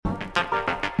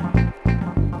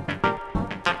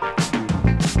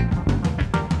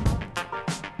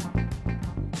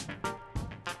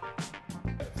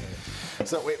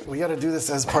So wait, we got to do this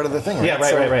as part of the thing, right? Yeah,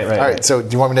 right. All right, so do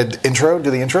you want me to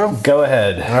do the intro? Go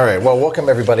ahead. All right, well, welcome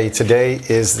everybody. Today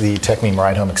is the TechMeme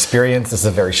Ride Home Experience. This is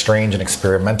a very strange and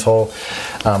experimental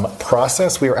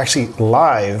process. We are actually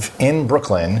live in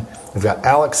Brooklyn. We've got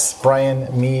Alex,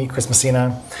 Brian, me, Chris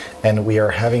Messina, and we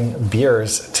are having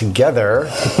beers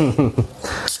together. Did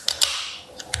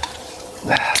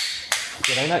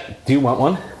I not? Do you want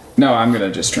one? No, I'm going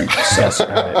to just drink this. Yes. All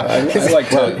right. I like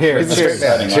to...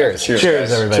 Cheers.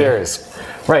 Cheers, everybody. Cheers.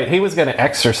 Right, he was going to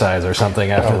exercise or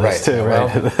something after this, too,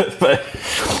 right? Well, but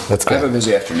that's good. I have a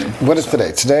busy afternoon. What is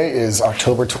today? Today is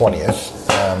October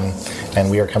 20th, and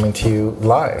we are coming to you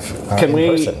live can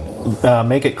we person.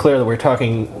 Make it clear that we're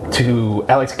talking to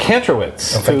Alex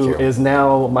Kantrowitz, who is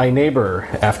now my neighbor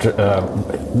after,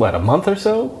 a month or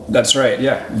so? That's right,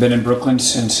 yeah. Been in Brooklyn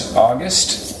since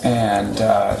August, and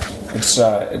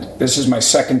this is my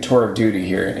second tour of duty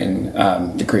here in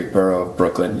the great borough of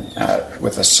Brooklyn,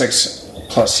 with a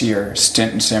 6+ year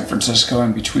stint in San Francisco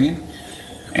in between.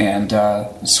 And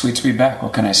it's sweet to be back,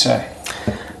 what can I say?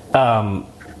 But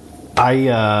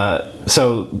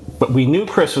we knew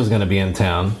Chris was going to be in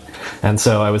town, and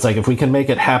so I was like, if we can make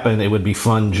it happen, it would be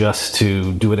fun just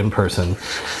to do it in person.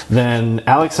 Then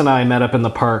Alex and I met up in the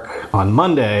park on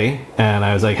Monday, and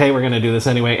I was like, hey, we're going to do this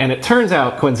anyway. And it turns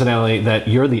out, coincidentally, that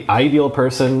you're the ideal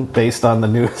person based on the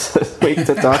news this week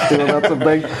to talk to about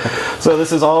something. So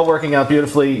this is all working out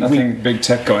beautifully. Nothing big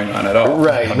tech going on at all.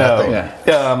 Right, no.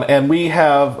 Yeah. And we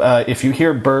have, if you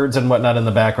hear birds and whatnot in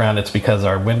the background, it's because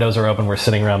our windows are open. We're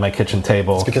sitting around my kitchen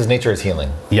table. It's because nature is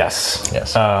healing. Yes.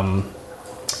 Yes.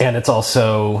 And it's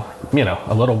also,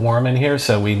 a little warm in here,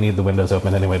 so we need the windows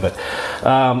open anyway. But,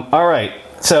 all right.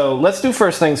 So let's do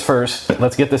first things first.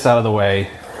 Let's get this out of the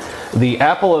way. The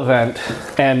Apple event,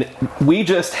 and we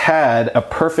just had a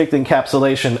perfect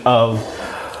encapsulation of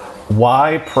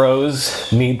why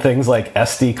pros need things like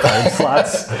SD card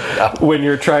slots when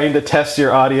you're trying to test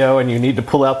your audio and you need to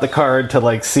pull out the card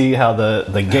to see how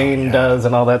the gain does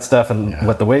and all that stuff and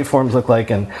what the waveforms look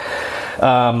like. And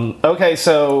okay,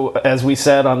 so as we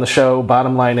said on the show,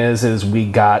 bottom line is we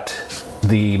got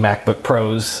the MacBook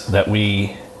Pros that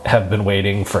we have been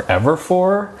waiting forever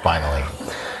for. Finally.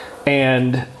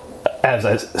 And as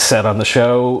I said on the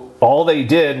show, all they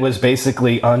did was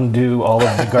basically undo all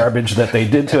of the garbage that they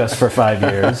did to us for 5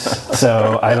 years.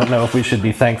 So I don't know if we should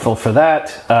be thankful for that.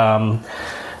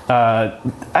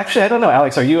 Actually, I don't know,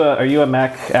 Alex. Are you a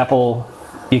Mac Apple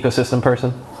ecosystem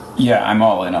person? Yeah, I'm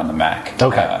all in on the Mac.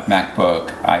 Okay. MacBook,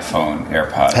 iPhone,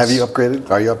 AirPods. Have you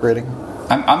upgraded? Are you upgrading?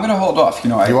 I'm going to hold off.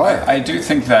 I do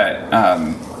think that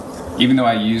even though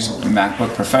I use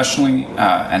MacBook professionally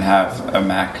and have a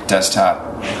Mac desktop,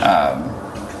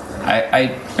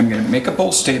 I am going to make a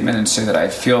bold statement and say that I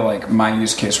feel like my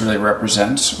use case really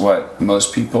represents what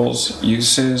most people's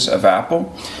uses of Apple,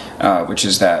 which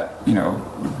is that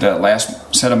the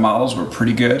last set of models were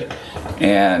pretty good,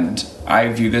 and I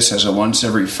view this as a once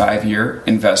every 5 year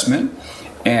investment,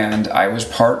 and I was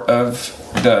part of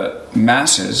the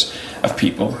masses of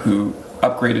people who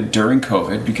upgraded during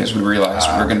COVID because we realized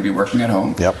we were going to be working at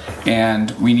home. Yep.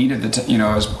 And we needed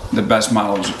the best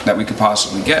models that we could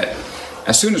possibly get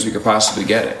as soon as we could possibly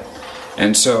get it.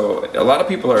 And so a lot of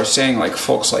people are saying, like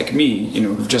folks like me,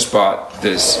 who've just bought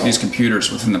these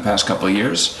computers within the past couple of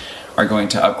years, are going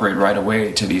to upgrade right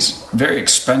away to these very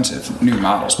expensive new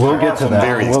models. We'll get to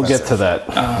that.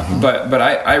 But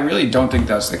I really don't think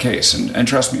that's the case. And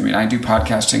trust me, I do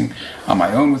podcasting on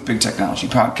my own with Big Technology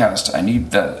Podcast. I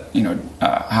need the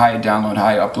high download,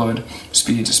 high upload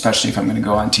speeds, especially if I'm going to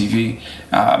go on TV.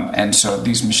 And so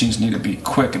these machines need to be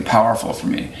quick and powerful for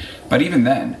me. But even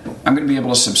then, I'm going to be able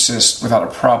to subsist without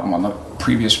a problem on the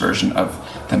previous version of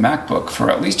the MacBook for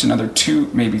at least another 2,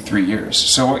 maybe 3 years.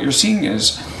 So what you're seeing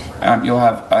is you'll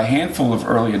have a handful of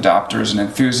early adopters and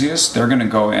enthusiasts. They're going to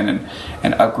go in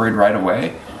and upgrade right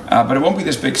away. But it won't be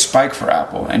this big spike for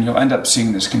Apple, and you'll end up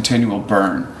seeing this continual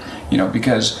burn,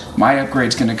 because my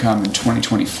upgrade's going to come in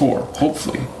 2024,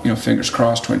 hopefully. Fingers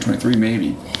crossed, 2023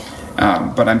 maybe.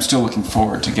 But I'm still looking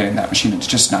forward to getting that machine. It's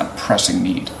just not a pressing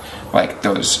need like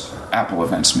those Apple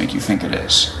events make you think it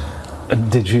is.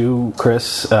 Did you,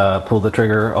 Chris, pull the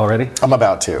trigger already? I'm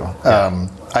about to. Yeah.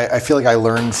 I feel like I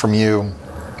learned from you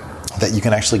that you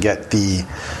can actually get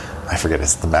I forget,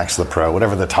 it's the Max or the Pro,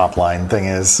 whatever the top line thing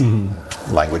is,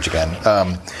 language again,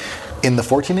 in the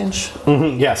 14-inch?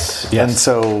 Mm-hmm. Yes. And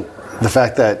so the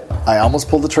fact that I almost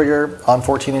pulled the trigger on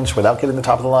 14-inch without getting the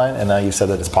top of the line, and now you said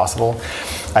that it's possible,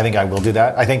 I think I will do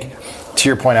that. I think, to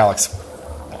your point, Alex,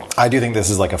 I do think this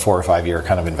is like a 4 or 5 year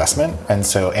kind of investment, and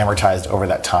so amortized over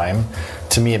that time,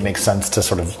 to me it makes sense to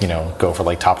sort of go for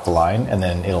like top of the line, and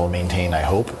then it'll maintain, I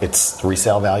hope, its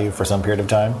resale value for some period of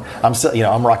time. I'm still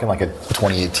I'm rocking like a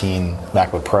 2018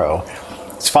 MacBook Pro.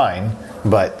 It's fine,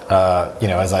 but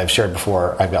as I've shared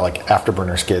before, I've got like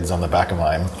afterburner skids on the back of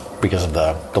mine because of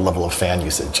the level of fan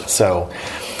usage. So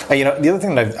the other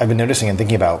thing that I've been noticing and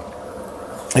thinking about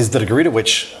is the degree to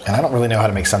which, and I don't really know how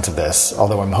to make sense of this,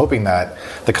 although I'm hoping that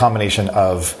the combination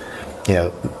of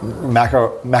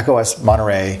macOS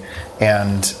Monterey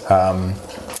and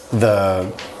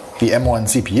the M1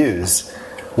 CPUs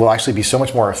will actually be so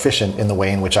much more efficient in the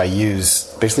way in which I use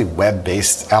basically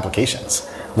web-based applications.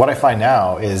 What I find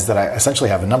now is that I essentially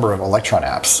have a number of Electron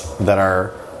apps that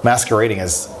are masquerading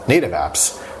as native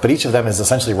apps, but each of them is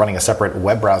essentially running a separate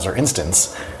web browser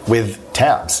instance with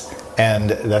tabs. And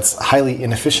that's highly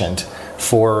inefficient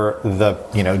for the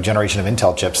generation of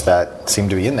Intel chips that seem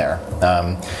to be in there.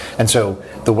 And so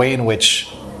the way in which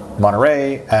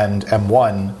Monterey and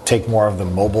M1 take more of the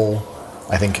mobile,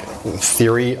 I think,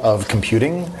 theory of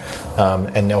computing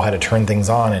and know how to turn things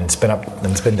on and spin up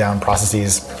and spin down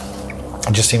processes,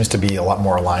 it just seems to be a lot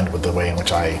more aligned with the way in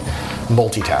which I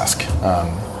multitask.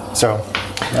 So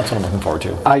that's what I'm looking forward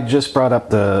to. I just brought up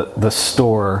the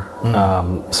store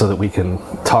so that we can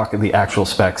talk the actual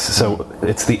specs. So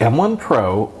it's the M1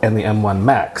 Pro and the M1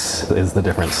 Max is the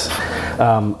difference.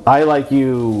 I, like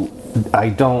you, I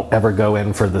don't ever go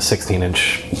in for the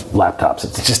 16-inch laptops.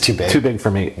 It's just too big. Too big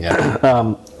for me.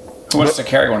 Yeah. Who wants to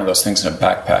carry one of those things in a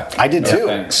backpack? I did too.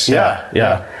 Thanks.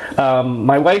 Yeah.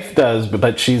 My wife does,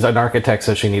 but she's an architect,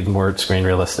 so she needs more screen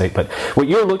real estate. But what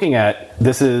you're looking at,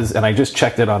 this is, and I just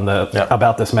checked it on the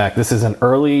About This Mac, this is an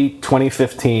early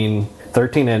 2015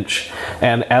 13-inch,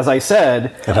 and as I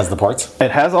said, it has the ports.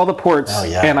 It has all the ports,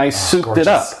 and I souped it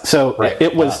up. So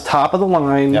it was top of the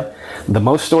line, the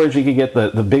most storage you could get,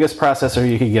 the biggest processor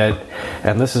you could get,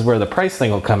 and this is where the price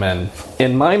thing will come in.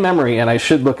 In my memory, and I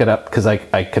should look it up because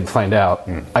I could find out,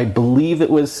 I believe it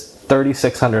was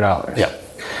 $3,600. Yeah.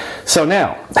 So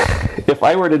now, if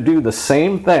I were to do the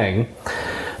same thing,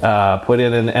 put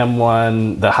in an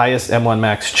M1, the highest M1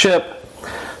 Max chip,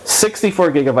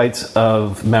 64 gigabytes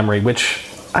of memory, which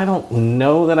I don't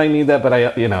know that I need that,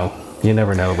 but you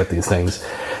never know with these things.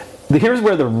 Here's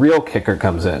where the real kicker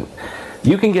comes in.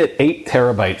 You can get 8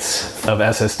 terabytes of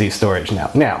SSD storage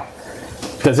now. Now,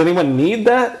 does anyone need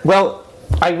that? Well,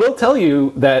 I will tell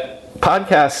you that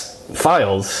podcast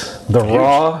files,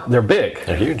 raw, they're big.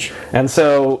 They're huge. And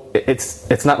so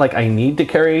it's not like I need to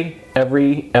carry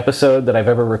every episode that I've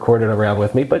ever recorded around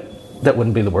with me, but that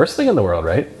wouldn't be the worst thing in the world,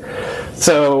 right?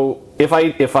 So if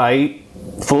I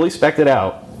fully spec'd it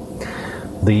out,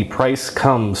 the price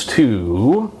comes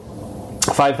to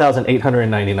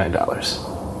 $5,899.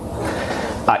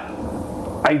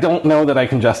 I don't know that I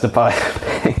can justify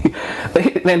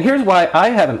it. And here's why I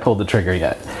haven't pulled the trigger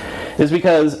yet, is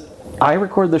because I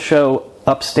record the show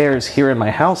upstairs here in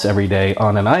my house every day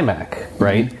on an iMac,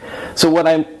 right? Mm-hmm. So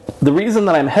the reason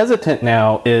that I'm hesitant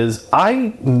now is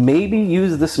I maybe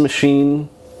use this machine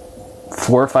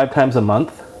 4 or 5 times a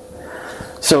month.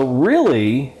 So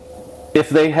really, if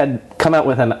they had come out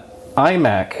with an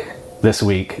iMac this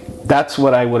week, that's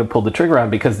what I would have pulled the trigger on,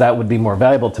 because that would be more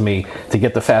valuable to me to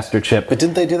get the faster chip. But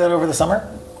didn't they do that over the summer?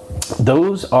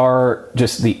 Those are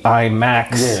just the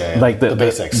iMacs, like the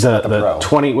basics, the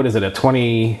 20. What is it? A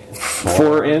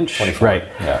 24 inch, 24, right?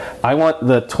 Yeah. I want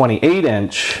the 28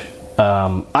 inch.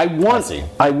 I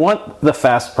want the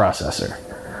fast processor.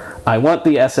 I want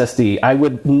the SSD. I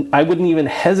wouldn't even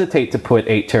hesitate to put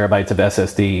 8 terabytes of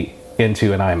SSD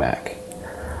into an iMac.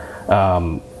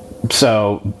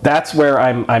 So that's where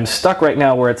I'm stuck right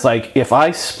now, where it's like, if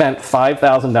I spent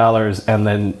 $5,000 and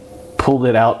then pulled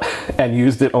it out and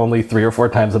used it only 3 or 4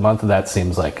 times a month, that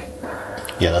seems like...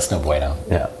 Yeah, that's no bueno.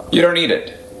 Yeah. You don't need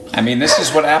it. I mean, this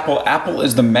is what Apple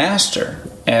is the master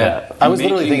at. I was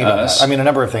literally thinking about that. I mean, a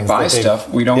number of things. Buy stuff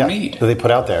we don't need. That they put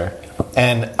out there.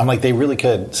 And I'm like, they really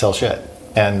could sell shit.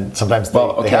 And sometimes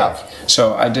they have.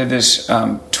 So I did this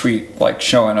tweet, like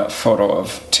showing a photo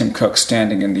of Tim Cook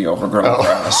standing in the overgrown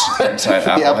grass inside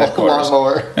Apple headquarters.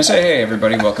 Lawnmower. And say, hey,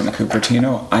 everybody, welcome to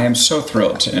Cupertino. I am so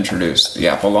thrilled to introduce the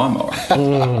Apple lawnmower.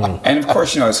 And of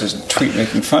course, this is a tweet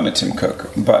making fun of Tim Cook,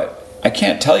 but I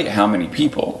can't tell you how many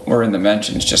people were in the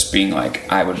mentions just being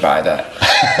like, I would buy that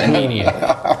immediately.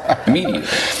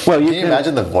 Well, can you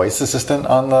imagine the voice assistant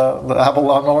on the Apple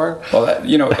lawnmower? Well,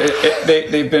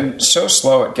 they've been so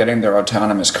slow at getting their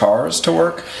autonomous cars to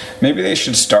work. Maybe they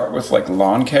should start with like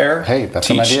lawn care. Hey, that's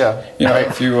an idea.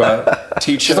 If you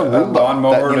teach Just a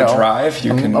lawnmower to drive.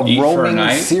 You can eat for a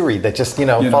night. Siri that just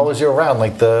follows you around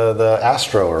like the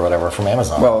Astro or whatever from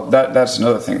Amazon. Well, that's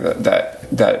another thing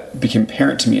that became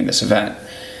apparent to me in this event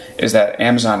is that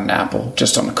Amazon and Apple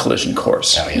just on a collision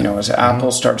course. Oh, yeah. As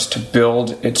Apple starts to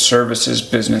build its services,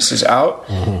 businesses out,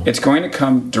 it's going to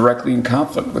come directly in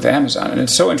conflict with Amazon. And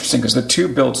it's so interesting because the two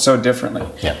build so differently.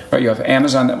 Yeah. Right? You have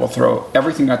Amazon that will throw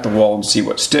everything at the wall and see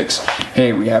what sticks.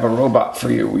 Hey, we have a robot for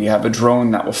you. We have a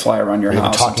drone that will fly around your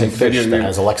house and take video. That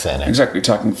has Alexa in it. Exactly,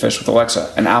 talking fish with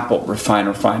Alexa. And Apple, refine,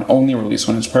 only release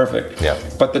when it's perfect. Yeah.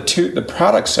 But the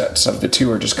product sets of the two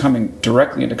are just coming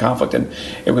directly into conflict. And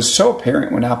it was so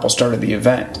apparent when Apple started the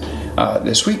event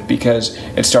this week because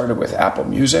it started with Apple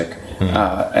Music,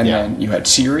 and then you had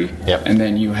Siri, and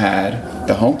then you had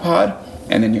the HomePod,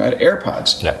 and then you had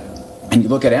AirPods. Yep. And you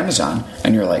look at Amazon,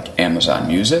 and you're like, Amazon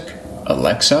Music,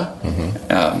 Alexa,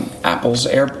 Apple's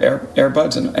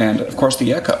AirBuds, and of course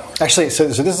the Echo. Actually, so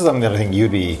this is something that I think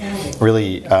you'd be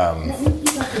really...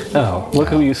 Oh, look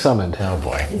who you summoned. Oh,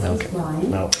 boy. Okay.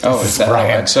 No. Oh, is that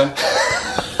Brian. Alexa?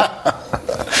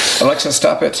 Alexa,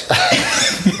 stop it.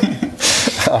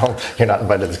 Oh, you're not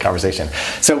invited to this conversation.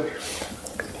 So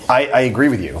I agree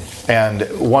with you. And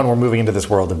one, we're moving into this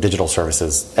world of digital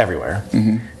services everywhere.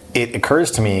 It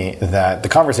occurs to me that the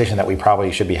conversation that we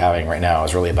probably should be having right now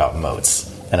is really about moats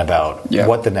and about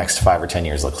what the next 5 or 10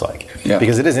 years looks like. Yeah.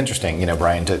 Because it is interesting,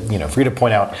 Brian, to for you to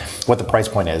point out what the price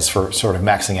point is for sort of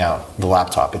maxing out the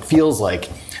laptop. It feels like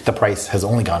the price has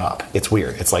only gone up. It's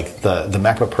weird. It's like the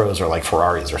MacBook Pros are like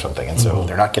Ferraris or something, and so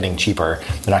they're not getting cheaper.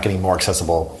 They're not getting more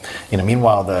accessible.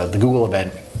 Meanwhile, the Google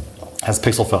event has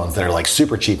Pixel phones that are like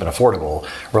super cheap and affordable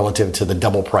relative to the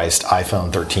double-priced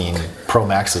iPhone 13 Pro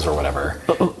Maxes or whatever.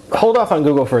 Hold off on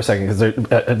Google for a second, because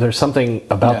there's something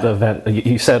about the event.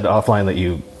 You said offline that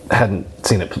you hadn't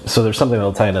seen it, so there's something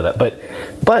that'll tie into that.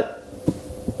 But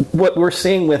what we're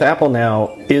seeing with Apple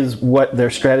now is what their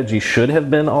strategy should have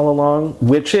been all along,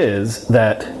 which is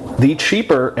that the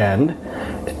cheaper end,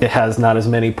 it has not as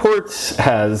many ports,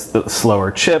 has the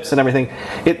slower chips and everything.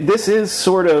 This is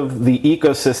sort of the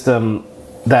ecosystem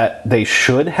that they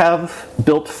should have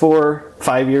built for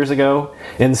 5 years ago,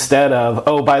 instead of,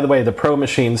 oh, by the way, the Pro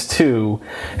machines too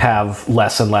have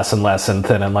less and less and less and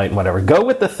thin and light and whatever. Go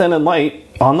with the thin and light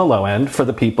on the low end for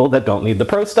the people that don't need the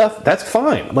Pro stuff. That's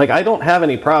fine. Like, I don't have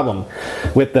any problem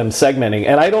with them segmenting,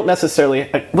 and I don't necessarily,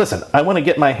 listen, I want to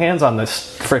get my hands on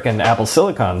this frickin' Apple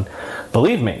Silicon,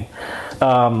 believe me.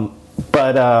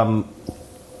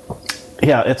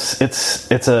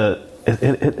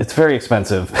 It's very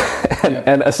expensive,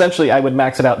 and essentially I would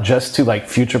max it out just to like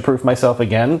future-proof myself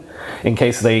again in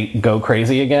case they go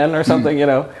crazy again or something,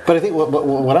 But I think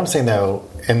what I'm saying though,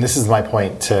 and this is my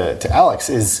point to Alex,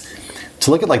 is to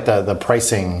look at like the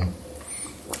pricing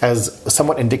as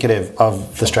somewhat indicative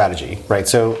of the strategy, right?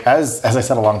 So as I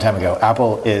said a long time ago,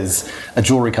 Apple is a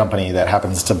jewelry company that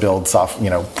happens to build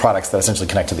products that essentially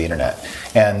connect to the internet.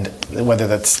 And whether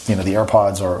that's, the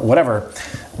AirPods or whatever,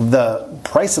 the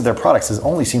price of their products has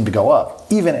only seemed to go up,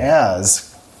 even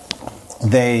as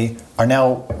they are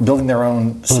now building their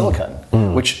own silicon,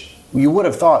 which you would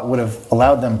have thought would have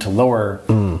allowed them to lower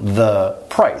the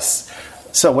price.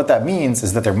 So what that means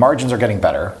is that their margins are getting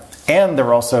better, and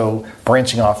they're also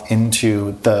branching off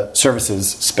into the services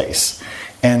space.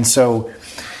 And so,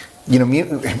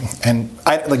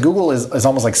 Google is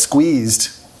almost like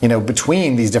squeezed,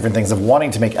 between these different things of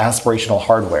wanting to make aspirational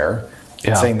hardware,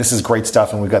 saying this is great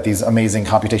stuff and we've got these amazing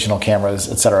computational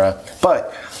cameras, etc.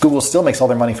 But Google still makes all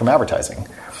their money from advertising.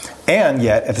 And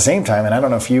yet, at the same time, and I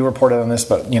don't know if you reported on this,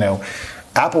 but,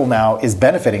 Apple now is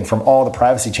benefiting from all the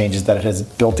privacy changes that it has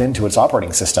built into its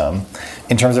operating system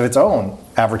in terms of its own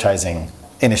advertising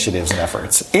initiatives and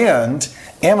efforts. And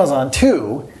Amazon,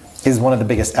 too, is one of the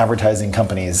biggest advertising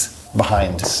companies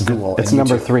behind Google. It's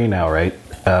number 3 now, right?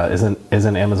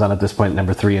 Isn't Amazon at this point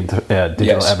number 3 in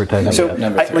digital advertising? So,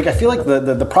 I feel like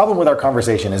the problem with our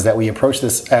conversation is that we approach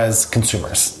this as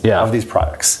consumers of these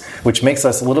products, which makes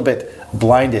us a little bit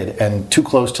blinded and too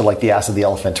close to like the ass of the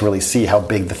elephant to really see how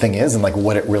big the thing is and like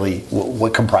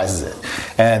what comprises it.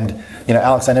 And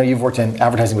Alex, I know you've worked in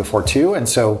advertising before too, and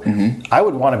so I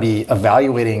would want to be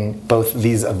evaluating both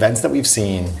these events that we've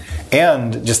seen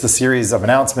and just the series of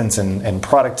announcements and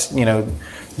product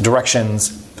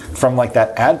directions from like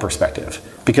that ad perspective,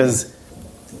 because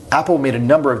Apple made a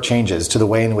number of changes to the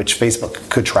way in which Facebook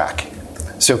could track.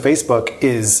 So Facebook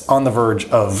is on the verge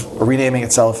of renaming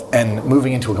itself and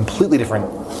moving into a completely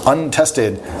different,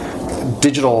 untested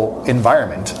digital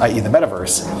environment, i.e. the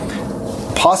Metaverse,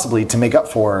 possibly to make up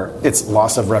for its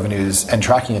loss of revenues and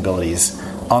tracking abilities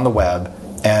on the web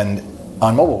and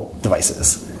on mobile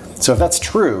devices. So if that's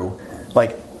true,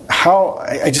 like,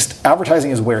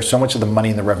 advertising is where so much of the money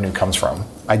and the revenue comes from.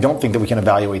 I don't think that we can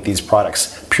evaluate these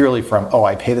products purely from,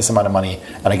 I pay this amount of money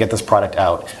and I get this product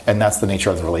out, and that's the nature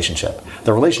of the relationship.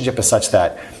 The relationship is such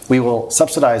that we will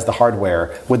subsidize the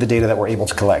hardware with the data that we're able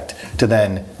to collect to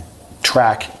then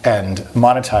track and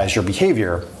monetize your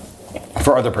behavior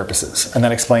for other purposes. And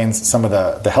that explains some of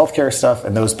the healthcare stuff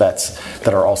and those bets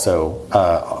that are also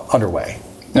underway.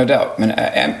 No doubt. I mean,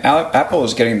 Apple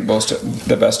is getting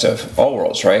the best of all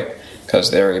worlds, right?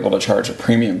 Because they're able to charge a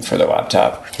premium for the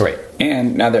laptop. Right.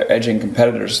 And now they're edging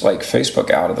competitors like Facebook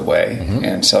out of the way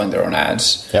and selling their own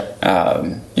ads. Yep.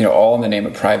 All in the name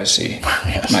of privacy,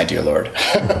 yes. My dear Lord.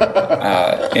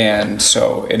 And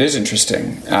so it is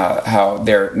interesting how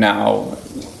they're now,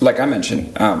 like I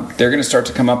mentioned, they're going to start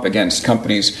to come up against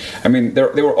companies. I mean, they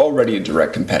were already a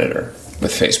direct competitor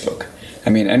with Facebook. I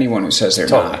mean, anyone who says they're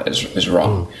not is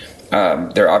wrong.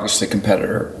 They're obviously a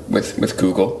competitor with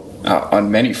Google on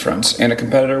many fronts, and a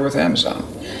competitor with Amazon.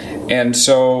 And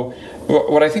so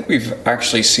what I think we've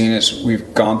actually seen is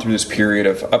we've gone through this period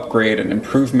of upgrade and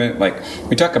improvement. Like,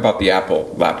 we talk about the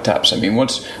Apple laptops. I mean,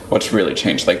 what's really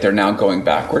changed? Like, they're now going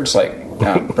backwards. Like,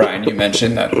 Brian, you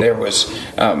mentioned that there was,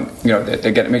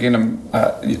 they're making them.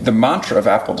 The mantra of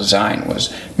Apple design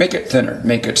was make it thinner,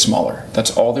 make it smaller.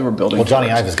 That's all they were building. Well,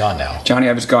 Johnny Ive is gone now. Johnny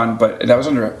Ive is gone, but that was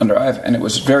under Ive, and it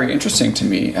was very interesting to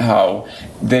me how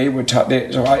they would talk.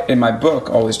 In my book,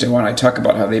 Always Day One, I talk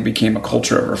about how they became a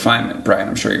culture of refinement. Brian,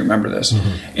 I'm sure you remember this.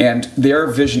 And their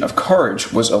vision of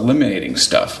courage was eliminating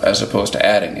stuff as opposed to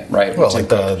adding it. Right? Well, like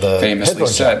the famously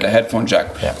said, jack. The headphone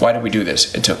jack. Yeah. Why did we do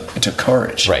this? It took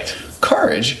courage. Right.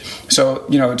 Courage. So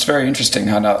it's very interesting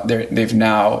how now they've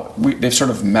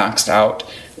sort of maxed out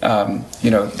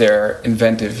their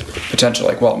inventive potential.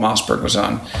 Like Walt Mossberg was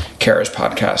on Kara's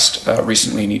podcast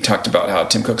recently, and he talked about how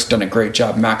Tim Cook's done a great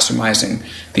job maximizing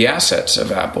the assets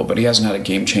of Apple, but he hasn't had a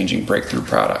game-changing breakthrough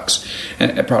product.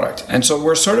 And so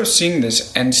we're sort of seeing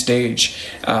this end stage.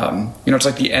 It's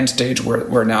like the end stage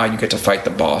where now you get to fight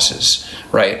the bosses,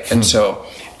 right? And so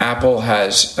Apple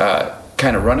has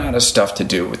kind of run out of stuff to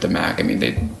do with the Mac. I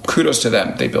mean, kudos to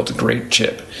them. They built a great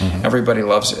chip. Everybody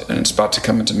loves it, and it's about to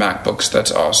come into MacBooks.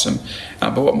 That's awesome.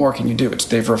 But what more can you do?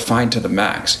 They've refined to the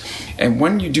max. And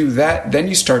when you do that, then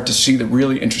you start to see the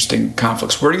really interesting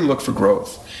conflicts. Where do you look for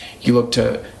growth? You look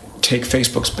to take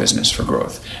Facebook's business for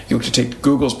growth. You look to take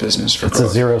Google's business for growth. It's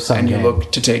a zero-sum game. And you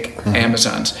look to take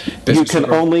Amazon's business. You can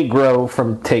only grow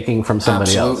from taking from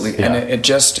somebody else. Absolutely. Yeah.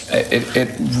 And it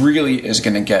really is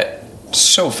going to get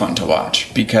so fun to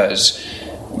watch, because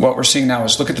what we're seeing now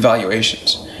is, look at the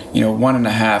valuations.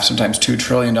 $1.5, sometimes $2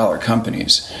 trillion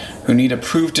companies who need to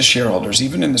prove to shareholders,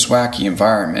 even in this wacky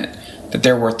environment, that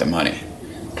they're worth the money.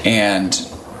 And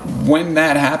when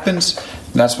that happens,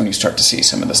 that's when you start to see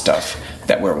some of the stuff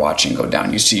that we're watching go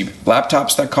down. You see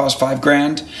laptops that cost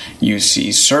 $5,000. You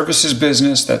see services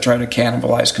business that try to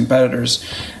cannibalize competitors,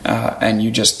 and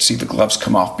you just see the gloves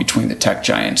come off between the tech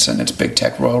giants and its big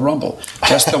tech Royal Rumble,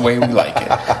 just the way we like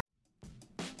it.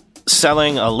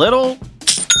 Selling a little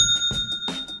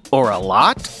or a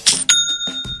lot?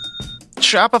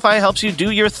 Shopify helps you do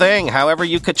your thing, however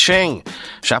you ka-ching.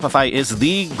 Shopify is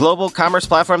the global commerce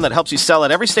platform that helps you sell at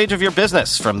every stage of your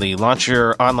business, from the launch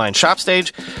your online shop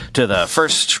stage to the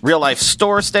first real-life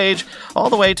store stage, all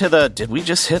the way to the did we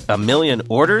just hit 1 million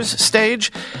orders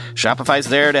stage. Shopify's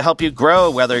there to help you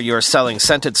grow, whether you're selling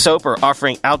scented soap or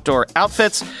offering outdoor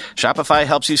outfits. Shopify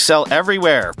helps you sell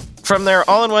everywhere. From their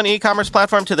all-in-one e-commerce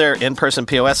platform to their in-person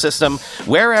POS system,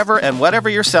 wherever and whatever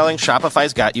you're selling,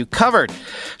 Shopify's got you covered.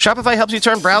 Shopify helps you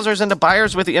turn browsers into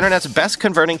buyers with the internet's best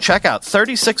converting checkout,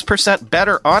 36%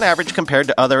 better on average compared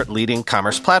to other leading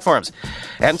commerce platforms.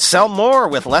 And sell more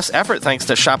with less effort thanks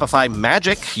to Shopify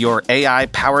Magic, your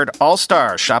AI-powered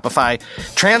all-star. Shopify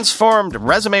transformed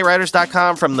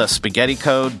ResumeWriters.com from the spaghetti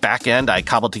code backend I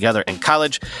cobbled together in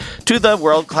college to the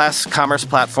world-class commerce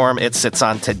platform it sits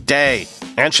on today.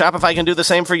 And Shopify can do the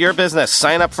same for your business.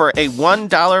 Sign up for a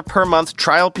 $1 per month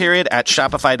trial period at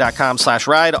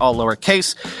shopify.com/ride, all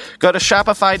lowercase. Go to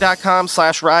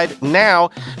shopify.com/ride now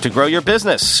to grow your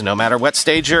business, no matter what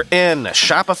stage you're in.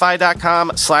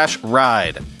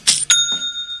 Shopify.com/ride.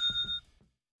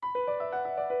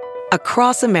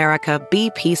 Across America,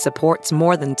 BP supports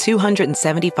more than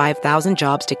 275,000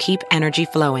 jobs to keep energy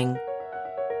flowing.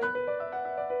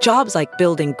 Jobs like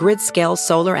building grid-scale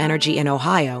solar energy in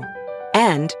Ohio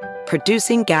and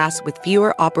producing gas with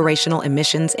fewer operational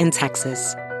emissions in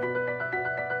Texas.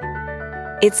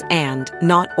 It's and,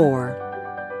 not or.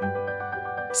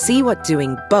 See what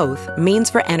doing both means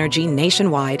for energy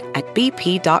nationwide at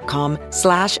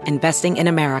bp.com/investing in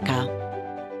America.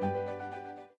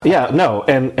 Yeah, no,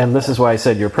 and this is why I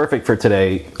said you're perfect for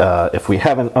today. If we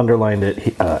haven't underlined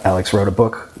it, Alex wrote a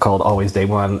book called Always Day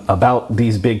One about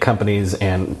these big companies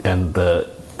and the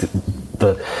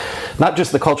not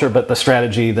just the culture, but the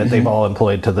strategy that they've all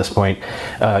employed to this point.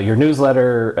 Your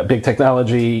newsletter, Big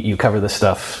Technology, you cover this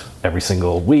stuff every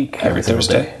single week, every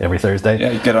Thursday. Every Thursday. Yeah,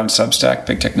 you get on Substack,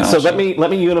 Big Technology. So let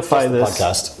me unify Plus this.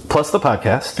 the podcast. Plus the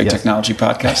podcast. Big Technology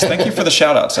Podcast. Thank you for the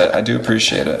shout outs. I do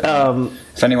appreciate it.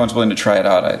 If anyone's willing to try it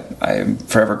out, I am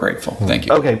forever grateful. Thank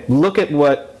you. Okay, look at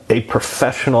what a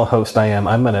professional host I am.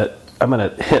 I'm gonna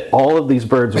hit all of these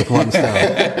birds with one stone.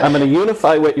 I'm gonna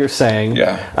unify what you're saying.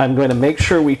 Yeah. I'm going to make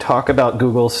sure we talk about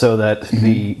Google so that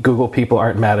the Google people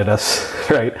aren't mad at us,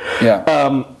 right?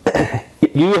 Yeah.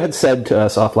 You had said to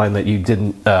us offline that you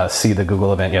didn't see the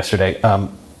Google event yesterday.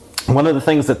 One of the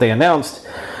things that they announced,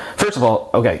 first of all,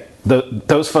 okay,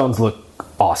 those phones look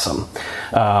awesome.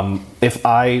 If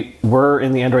I were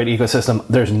in the Android ecosystem,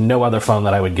 there's no other phone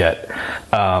that I would get.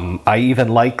 I even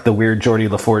like the weird Geordie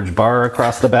LaForge bar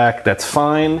across the back. That's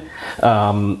fine.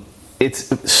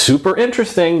 It's super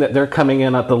interesting that they're coming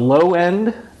in at the low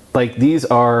end. Like these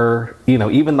are,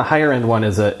 even the higher end one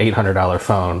is a $800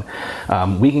 phone.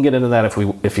 We can get into that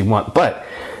if you want. But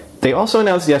they also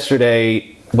announced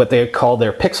yesterday what they call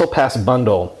their Pixel Pass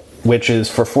bundle, which is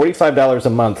for $45 a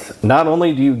month. Not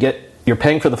only do you're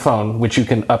paying for the phone, which you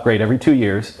can upgrade every 2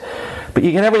 years, but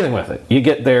you get everything with it. You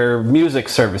get their music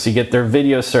service, you get their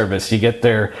video service, you get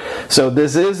so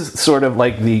this is sort of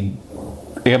like the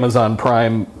Amazon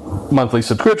Prime monthly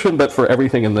subscription, but for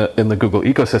everything in the Google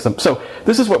ecosystem. So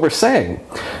this is what we're saying.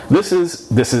 This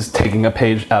is taking a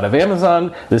page out of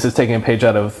Amazon. This is taking a page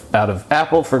out of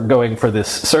Apple for going for this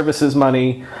services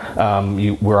money.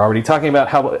 We're already talking about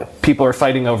how people are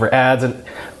fighting over ads, and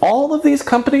all of these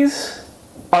companies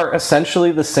are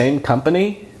essentially the same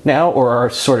company now, or are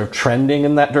sort of trending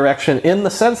in that direction, in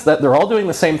the sense that they're all doing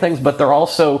the same things, but they're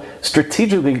also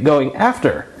strategically going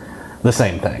after the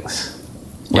same things.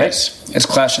 Right? Yes, it's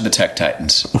Clash of the Tech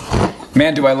Titans.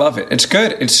 Man, do I love it. It's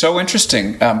good. It's so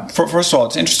interesting. First of all,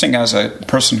 it's interesting as a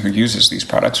person who uses these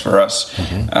products for us,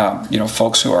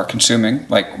 folks who are consuming,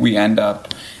 like we end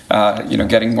up,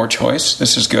 getting more choice.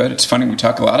 This is good. It's funny. We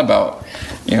talk a lot about,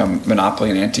 monopoly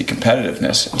and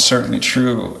anti-competitiveness. It's certainly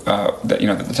true that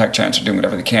the tech giants are doing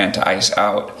whatever they can to ice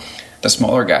out the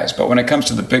smaller guys. But when it comes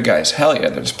to the big guys, hell yeah,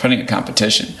 there's plenty of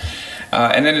competition.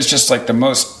 And then it's just like the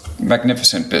most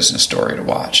magnificent business story to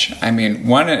watch. I mean,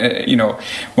 when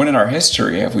in our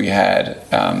history have we had,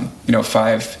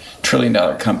 $5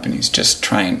 trillion companies just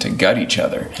trying to gut each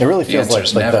other? It really feels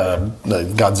like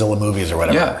the Godzilla movies or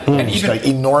whatever. Yeah, and even like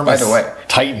enormous, by the way,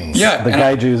 titans. Yeah, the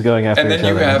Gaiju's going after each other.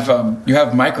 And then you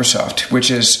have Microsoft,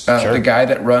 which is the guy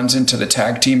that runs into the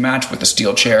tag team match with the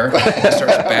steel chair and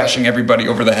starts bashing everybody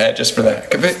over the head just for the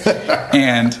heck of it.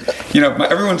 And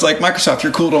everyone's like, Microsoft,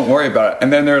 you're cool, don't worry about it.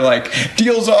 And then they're like,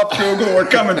 deals off, Google, we're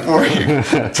coming for you.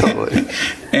 Totally.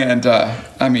 And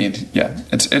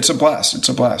it's a blast. It's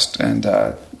a blast. And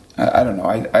I don't know.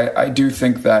 I do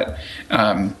think that.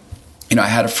 I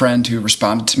had a friend who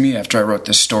responded to me after I wrote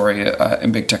this story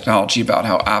in Big Technology about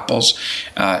how Apple's,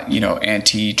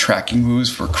 anti-tracking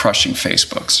moves were crushing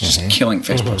Facebook's, just killing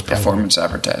Facebook's performance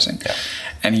advertising. Yeah.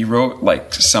 And he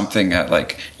wrote something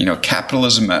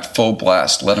capitalism at full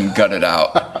blast, let them gut it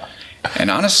out.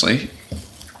 And honestly,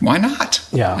 why not?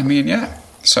 Yeah. I mean, yeah.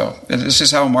 So this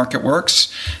is how a market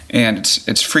works, and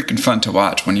it's freaking fun to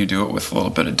watch when you do it with a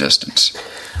little bit of distance.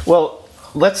 Well,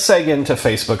 let's seg into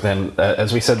Facebook then.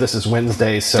 As we said, this is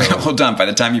Wednesday, so... Hold on. By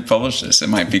the time you publish this, it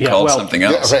might be called something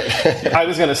else. Yeah, right. I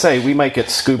was going to say, we might get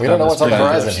scooped on this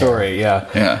particular story. Here.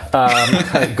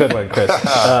 Yeah. Good one, Chris.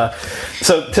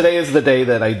 So today is the day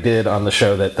that I did on the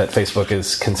show that Facebook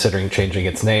is considering changing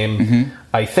its name. Mm-hmm.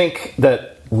 I think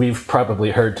that we've probably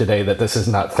heard today that this is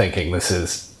not thinking. This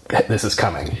is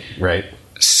coming, right?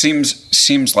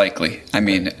 Seems likely. I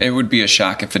mean, it would be a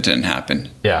shock if it didn't happen.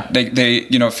 Yeah. They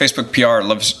Facebook PR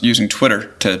loves using Twitter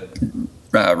to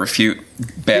refute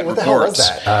bad what reports. The hell was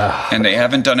that? And they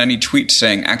haven't done any tweets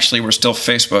saying, actually, we're still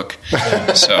Facebook.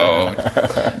 So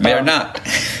they're not.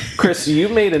 Chris, you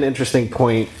made an interesting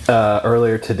point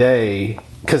earlier today,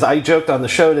 because I joked on the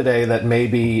show today that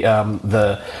maybe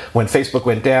when Facebook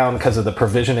went down because of the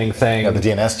provisioning thing. The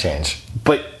DNS change.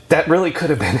 But that really could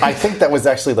have been it. I think that was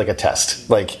actually like a test.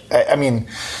 Like, I mean,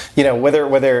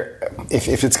 whether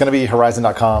if it's going to be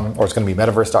Horizon.com or it's going to be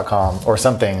Metaverse.com or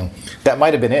something, that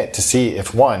might have been it to see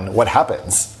if what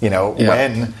happens,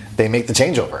 when they make the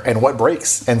changeover and what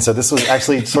breaks. And so this was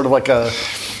actually sort of like a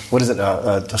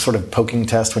sort of poking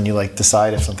test when you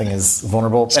decide if something is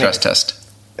vulnerable. Stress test.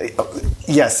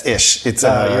 Yes, ish. It's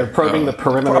You're probing the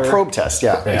perimeter. A probe test.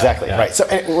 Yeah, exactly. Yeah. Right. So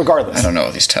regardless, I don't know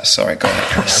these tests. Sorry, go ahead,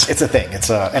 Chris. it's a thing. It's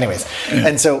anyways.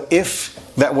 And so if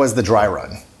that was the dry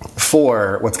run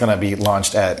for what's going to be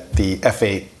launched at the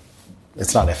F8.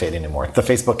 It's not F8 anymore. The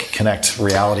Facebook Connect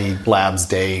Reality Labs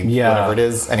Day, whatever it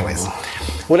is. Anyways,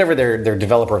 whatever their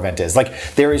developer event is.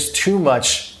 Like, there is too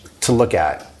much to look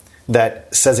at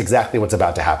that says exactly what's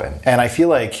about to happen. And I feel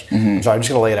like, so I'm just going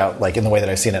to lay it out like in the way that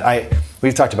I've seen it.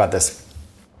 We've talked about this.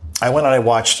 I went and I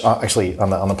watched, actually on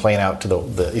the plane out to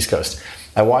the East Coast,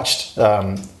 I watched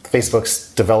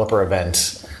Facebook's developer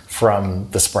event from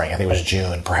the spring. I think it was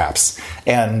June, perhaps.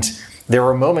 And there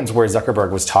were moments where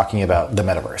Zuckerberg was talking about the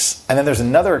metaverse. And then there's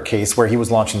another case where he was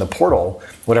launching the Portal,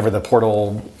 whatever the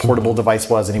Portal portable device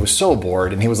was, and he was so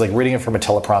bored, and he was like reading it from a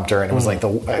teleprompter, and it was like,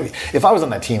 if I was on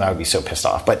that team, I would be so pissed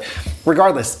off. But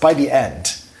regardless, by the end,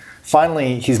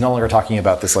 finally, he's no longer talking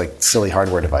about this like silly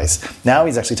hardware device. Now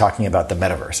he's actually talking about the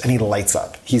metaverse, and he lights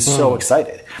up. He's so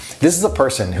excited. This is a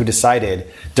person who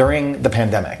decided during the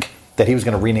pandemic that he was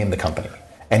going to rename the company.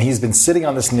 And he's been sitting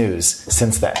on this news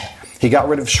since then. He got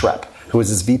rid of Shrep, who was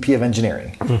his VP of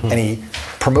engineering, and he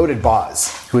promoted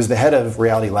Boz, who is the head of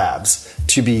Reality Labs,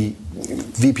 to be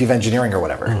VP of engineering or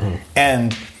whatever.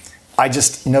 And I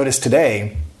just noticed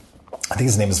today, I think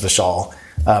his name is Vishal,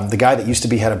 the guy that used to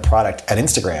be head of product at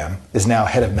Instagram is now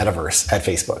head of Metaverse at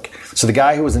Facebook. So the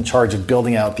guy who was in charge of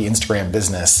building out the Instagram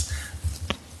business,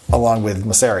 along with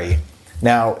Mosseri,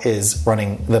 now is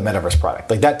running the Metaverse product.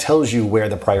 Like, that tells you where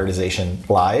the prioritization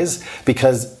lies,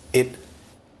 because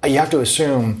you have to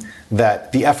assume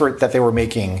that the effort that they were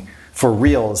making for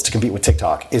Reels to compete with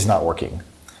TikTok is not working.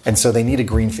 And so they need a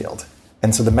greenfield.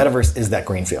 And so the Metaverse is that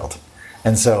greenfield.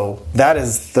 And so that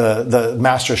is the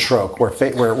master stroke where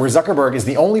Zuckerberg is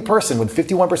the only person with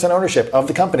 51% ownership of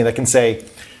the company that can say,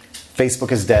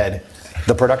 Facebook is dead,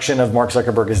 the production of Mark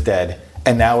Zuckerberg is dead,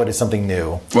 and now it is something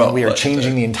new. Well, and we are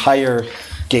changing the entire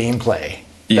gameplay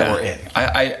that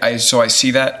we're in. So I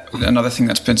see that. Another thing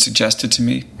that's been suggested to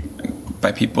me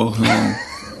by people who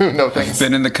have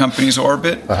been in the company's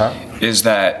orbit is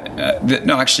that,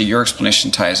 no, actually, your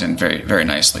explanation ties in very, very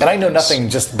nicely. And I know nothing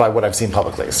just by what I've seen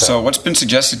publicly. So what's been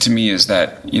suggested to me is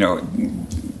that,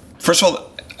 first of all,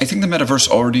 I think the metaverse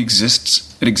already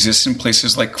exists. It exists in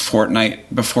places like Fortnite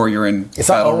before you're in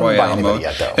Battle Royale mode.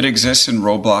 Yet, though. It exists in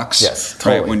Roblox, yes,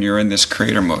 totally. Right, when you're in this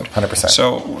creator mode. 100%.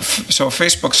 So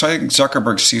Facebook, so I think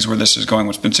Zuckerberg sees where this is going.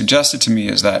 What's been suggested to me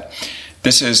is that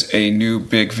this is a new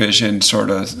big vision sort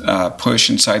of push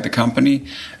inside the company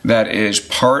that is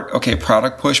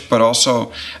product push, but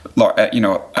also,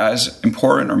 as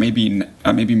important or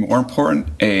maybe more important,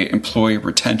 a employee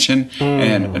retention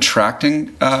and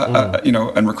attracting,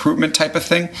 and recruitment type of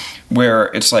thing,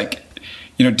 where it's like,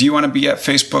 do you want to be at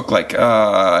Facebook? Like,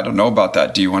 I don't know about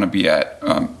that. Do you want to be at,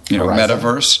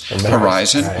 Metaverse,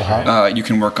 Horizon? Right. You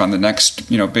can work on the next,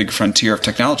 big frontier of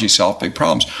technology, solve big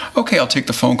problems. Okay, I'll take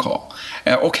the phone call.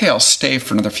 Okay, I'll stay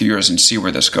for another few years and see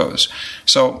where this goes.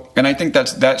 So, and I think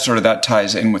that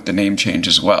ties in with the name change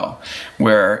as well,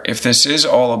 where if this is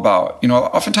all about,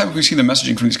 oftentimes we see the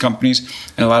messaging from these companies,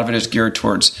 and a lot of it is geared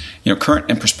towards, current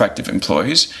and prospective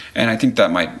employees, and I think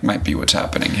that might be what's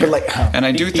happening here. And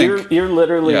I do think you're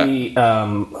literally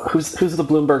who's the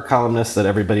Bloomberg columnist that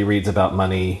everybody reads about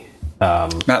money?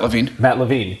 Matt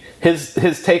Levine.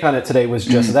 His take on it today was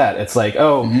just that. It's like,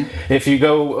 if you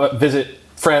go visit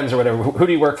friends or whatever, who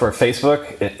do you work for?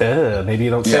 Facebook? Maybe you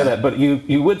don't say that, but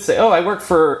you would say, I work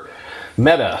for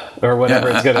Meta or whatever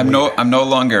it's going to be. I'm no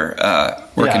longer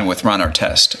working with Ron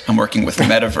Artest. I'm working with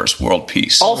Metaverse World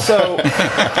Peace. Also,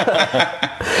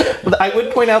 I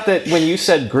would point out that when you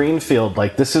said greenfield,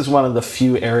 like, this is one of the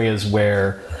few areas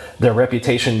where their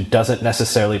reputation doesn't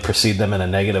necessarily precede them in a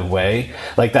negative way.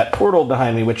 Like that Portal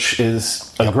behind me, which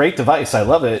is a great device. I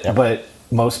love it, but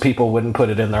most people wouldn't put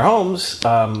it in their homes.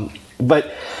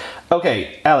 But,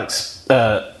 okay, Alex,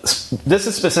 this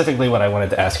is specifically what I wanted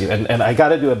to ask you, and I got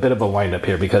to do a bit of a wind-up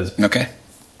here because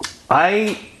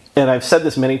I've said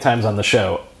this many times on the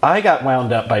show, I got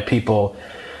wound up by people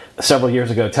several years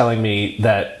ago telling me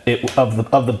that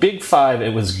of the big five,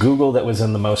 it was Google that was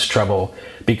in the most trouble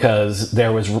because they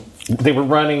were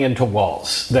running into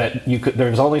walls that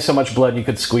there was only so much blood you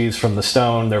could squeeze from the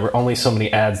stone. There were only so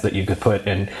many ads that you could put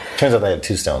in. Turns out they had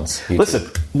two stones. YouTube.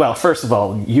 Listen, well, first of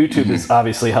all, YouTube is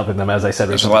obviously helping them, as I said.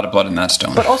 There's a lot of blood in that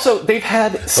stone. But also, they've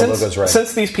had,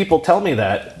 since these people tell me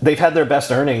that, they've had their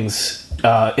best earnings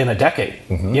in a decade,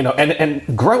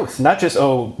 and growth, not just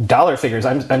dollar figures.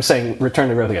 I'm saying return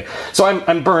to growth again. So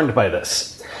I'm burned by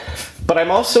this, but I'm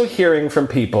also hearing from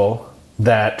people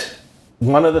that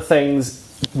one of the things,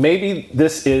 maybe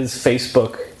this is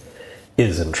Facebook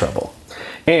is in trouble,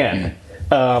 And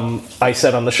I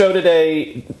said on the show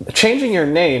today, changing your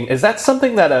name, is that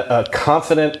something that a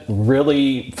confident,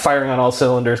 really firing on all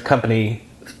cylinders company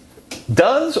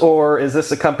does? Or is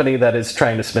this a company that is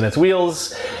trying to spin its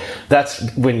wheels? That's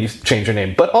when you change your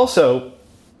name. But also,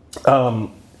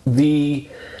 the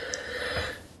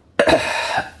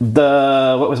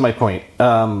what was my point?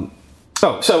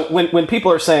 So when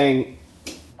people are saying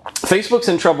Facebook's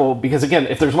in trouble, because again,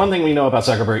 if there's one thing we know about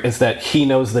Zuckerberg, it's that he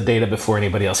knows the data before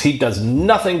anybody else. He does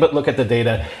nothing but look at the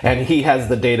data, and he has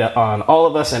the data on all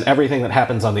of us and everything that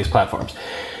happens on these platforms.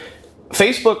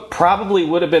 Facebook probably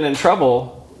would have been in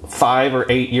trouble 5 or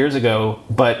 8 years ago,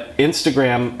 but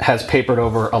Instagram has papered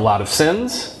over a lot of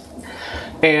sins.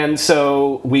 And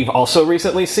so we've also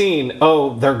recently seen,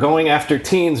 they're going after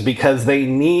teens because they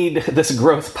need this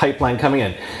growth pipeline coming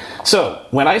in. So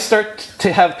when I start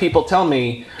to have people tell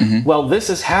me, well,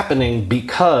 this is happening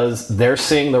because they're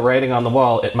seeing the writing on the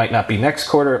wall. It might not be next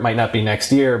quarter, it might not be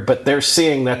next year, but they're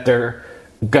seeing that they're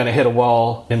going to hit a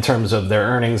wall in terms of their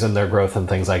earnings and their growth and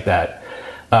things like that.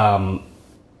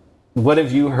 What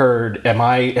have you heard? Have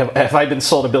I been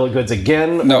sold a bill of goods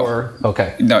again? No.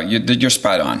 Okay. No, you're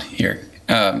spot on here.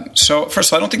 So first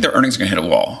of all, I don't think their earnings are going to hit a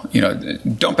wall.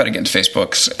 Don't bet against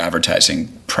Facebook's advertising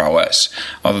prowess,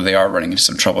 although they are running into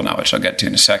some trouble now, which I'll get to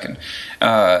in a second.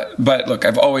 But look,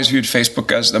 I've always viewed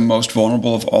Facebook as the most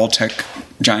vulnerable of all tech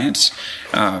giants.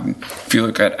 If you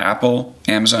look at Apple,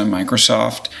 Amazon,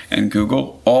 Microsoft, and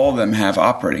Google, all of them have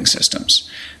operating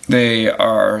systems. They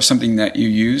are something that you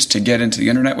use to get into the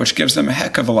internet, which gives them a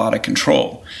heck of a lot of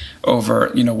control over,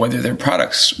 whether their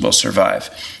products will survive.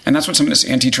 And that's what some of this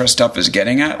antitrust stuff is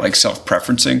getting at, like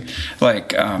self-preferencing,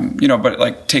 but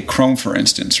like take Chrome, for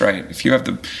instance, right? If you have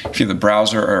the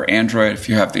browser or Android, if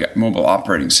you have the mobile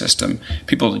operating system,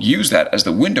 people use that as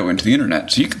the window into the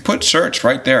internet. So you can put search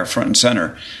right there front and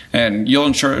center, and you'll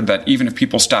ensure that even if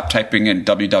people stop typing in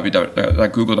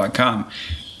www.google.com,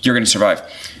 you're going to survive.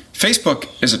 Facebook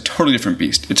is a totally different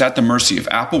beast. It's at the mercy of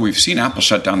Apple. We've seen Apple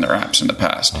shut down their apps in the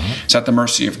past. It's at the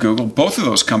mercy of Google. Both of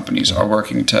those companies are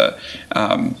working to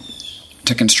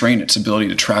constrain its ability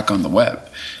to track on the web,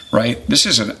 right? This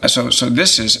is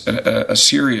a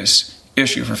serious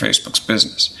issue for Facebook's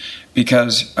business,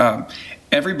 because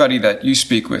everybody that you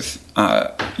speak with,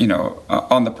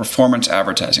 on the performance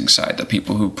advertising side, the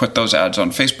people who put those ads on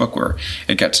Facebook where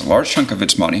it gets a large chunk of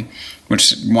its money,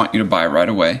 which want you to buy right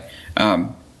away,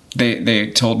 They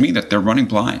told me that they're running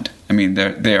blind. I mean,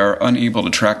 they are unable to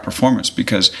track performance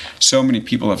because so many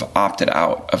people have opted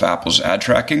out of Apple's ad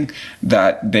tracking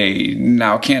that they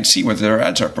now can't see whether their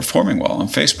ads are performing well on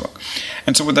Facebook.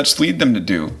 And so what that's lead them to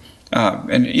do,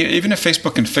 and even if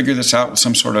Facebook can figure this out with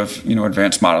some sort of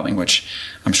advanced modeling, which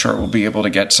I'm sure it will be able to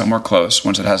get somewhere close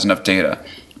once it has enough data.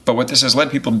 But what this has led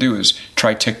people to do is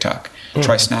try TikTok,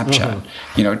 try Snapchat,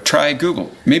 try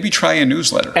Google, maybe try a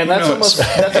newsletter. And that's almost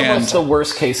the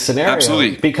worst case scenario.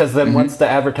 Absolutely. Because then once the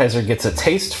advertiser gets a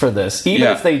taste for this, even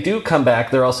if they do come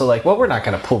back, they're also like, well, we're not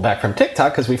going to pull back from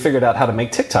TikTok because we figured out how to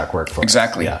make TikTok work for us.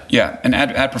 Exactly. Yeah. And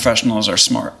ad professionals are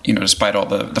smart, despite all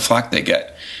the flack they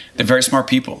get. They're very smart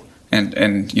people. And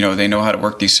they know how to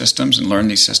work these systems and learn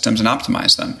these systems and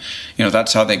optimize them.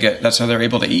 That's how they're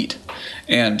able to eat.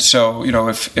 And so,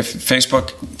 if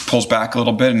Facebook pulls back a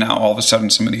little bit and now all of a sudden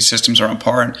some of these systems are on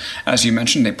par, and as you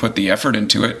mentioned, they put the effort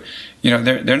into it,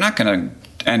 they're not going to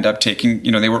end up taking,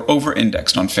 they were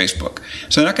over-indexed on Facebook.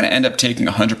 So they're not going to end up taking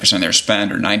 100% of their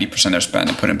spend or 90% of their spend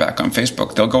and putting it back on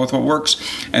Facebook. They'll go with what works,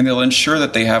 and they'll ensure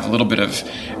that they have a little bit of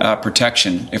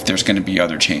protection if there's going to be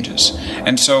other changes.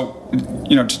 And so,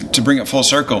 to bring it full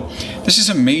circle, this is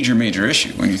a major, major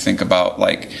issue when you think about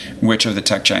which of the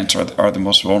tech giants are the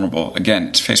most vulnerable. Again,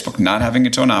 it's Facebook not having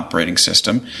its own operating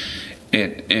system.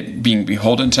 It being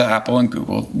beholden to Apple and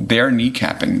Google, their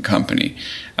kneecapping company,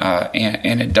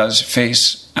 and it does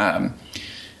face, I'm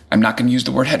not going to use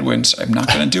the word headwinds, I'm not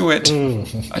going to do it,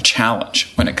 a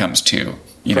challenge when it comes to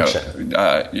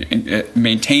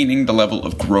maintaining the level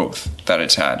of growth that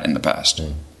it's had in the past.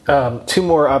 Two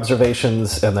more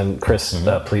observations, and then Chris,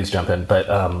 please jump in. But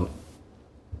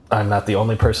I'm not the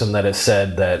only person that has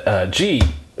said that,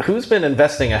 who's been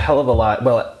investing a hell of a lot?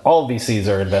 Well, all VCs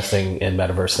are investing in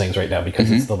metaverse things right now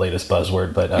because it's the latest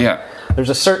buzzword. But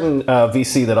there's a certain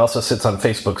VC that also sits on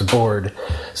Facebook's board.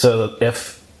 So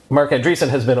if Mark Andreessen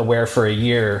has been aware for a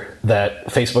year that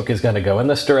Facebook is going to go in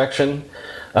this direction,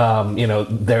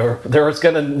 there's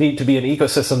going to need to be an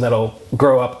ecosystem that'll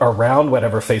grow up around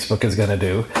whatever Facebook is going to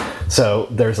do. So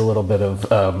there's a little bit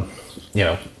of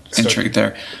intrigue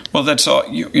there. Well, that's all.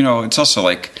 It's also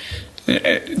like,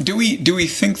 do we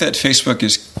think that Facebook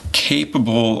is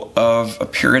capable of a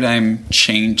paradigm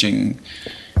changing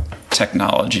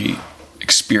technology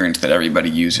experience that everybody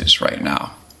uses right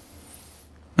now?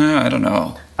 I don't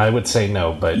know. I would say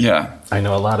no, but yeah. I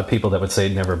know a lot of people that would say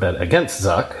never bet against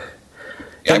Zuck.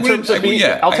 I think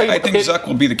Zuck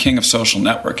will be the king of social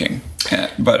networking,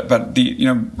 but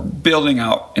the building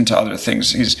out into other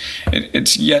things,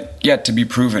 it's yet to be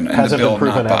proven. And hasn't been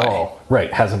proven at all.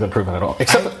 Right, hasn't been proven at all.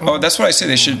 Except that's what I say.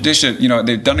 They should.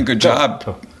 They've done a good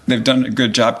job. They've done a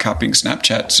good job copying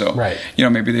Snapchat. So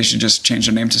maybe they should just change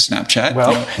their name to Snapchat.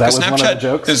 Well, that was Snapchat, one of the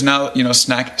jokes. There's now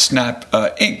Snap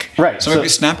Inc. Right. So maybe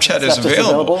Snapchat is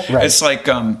available. Right. It's like,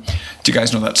 do you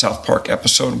guys know that South Park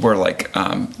episode where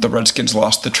the Redskins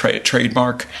lost the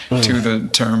trademark to the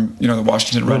term, the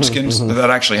Washington Redskins? That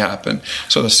actually happened.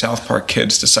 So the South Park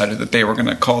kids decided that they were going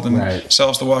to call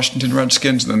themselves the Washington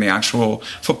Redskins. And then the actual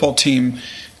football team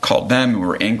called them and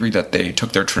were angry that they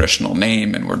took their traditional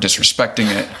name and were disrespecting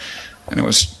it. And it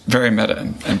was very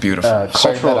meta and beautiful.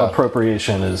 Cultural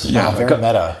appropriation is very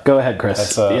meta. Go ahead,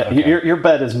 Chris. Okay. Your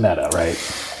bet is meta, right?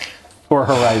 Or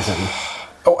Horizon.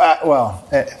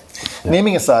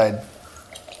 Naming aside,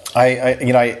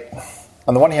 I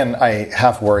on the one hand, I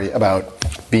half worry about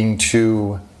being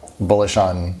too bullish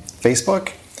on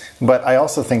Facebook, but I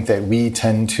also think that we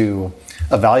tend to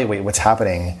evaluate what's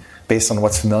happening based on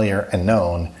what's familiar and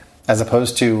known, as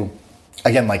opposed to,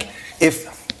 again, like if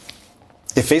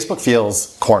Facebook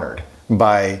feels cornered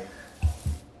by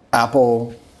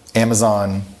Apple,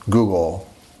 Amazon, Google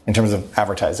in terms of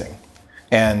advertising,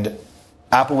 and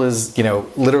Apple is,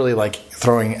 literally like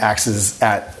throwing axes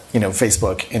at,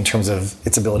 Facebook in terms of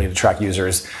its ability to track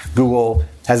users. Google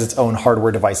has its own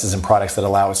hardware devices and products that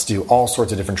allow us to do all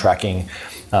sorts of different tracking.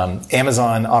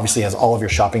 Amazon obviously has all of your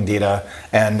shopping data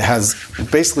and has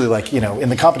basically in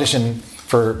the competition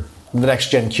for the next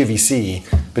gen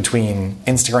QVC between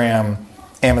Instagram,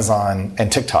 Amazon, and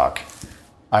TikTok,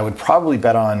 I would probably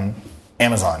bet on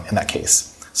Amazon in that case.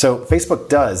 So Facebook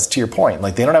does, to your point,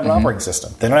 they don't have an operating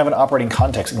system. They don't have an operating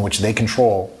context in which they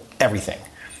control everything.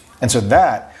 And so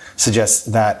that suggests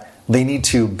that they need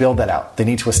to build that out. They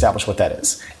need to establish what that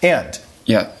is. And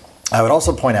I would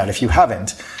also point out, if you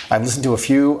haven't, I've listened to a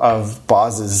few of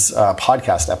Boz's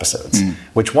podcast episodes,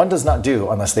 which one does not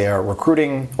do unless they are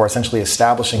recruiting or essentially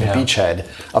establishing a beachhead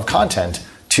of content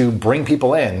to bring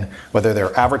people in, whether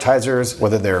they're advertisers,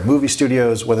 whether they're movie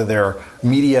studios, whether they're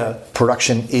media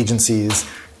production agencies,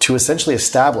 to essentially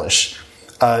establish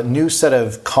a new set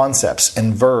of concepts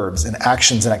and verbs and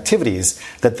actions and activities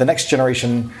that the next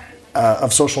generation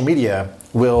of social media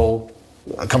will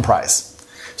comprise.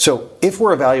 So if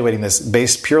we're evaluating this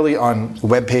based purely on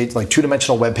web page, like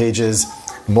two-dimensional web pages,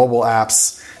 mobile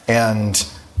apps, and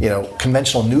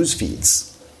conventional news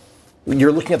feeds,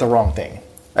 you're looking at the wrong thing.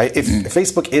 If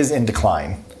Facebook is in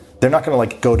decline, they're not going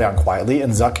to go down quietly,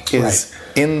 and Zuck is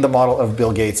in the model of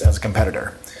Bill Gates as a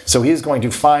competitor. So he's going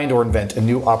to find or invent a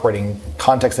new operating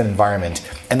context and environment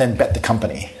and then bet the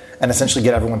company and essentially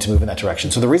get everyone to move in that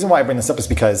direction. So the reason why I bring this up is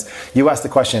because you asked the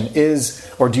question,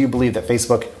 do you believe that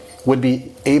Facebook would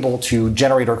be able to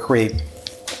generate or create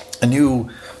a new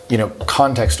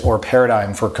context or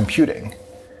paradigm for computing?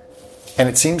 And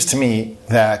it seems to me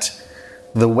that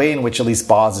the way in which at least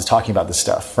Boz is talking about this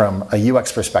stuff from a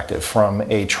UX perspective, from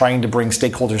a trying to bring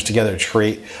stakeholders together to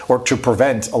create or to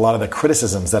prevent a lot of the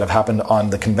criticisms that have happened on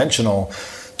the conventional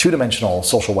two-dimensional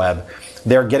social web,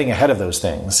 they're getting ahead of those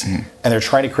things. And they're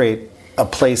trying to create a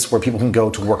place where people can go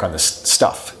to work on this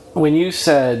stuff. When you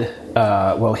said,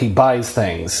 he buys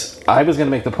things, I was going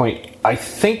to make the point, I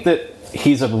think that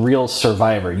he's a real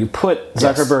survivor. You put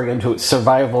Zuckerberg into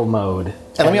survival mode.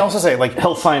 And let me also say,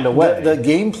 he'll find a way. The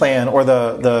game plan or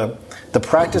the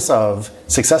practice of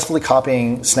successfully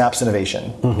copying Snap's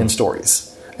innovation in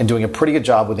stories and doing a pretty good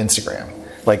job with Instagram,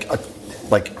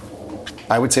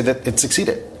 I would say that it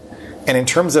succeeded. And in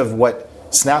terms of what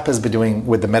Snap has been doing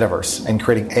with the Metaverse and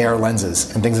creating AR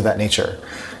lenses and things of that nature,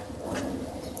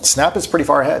 Snap is pretty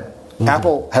far ahead.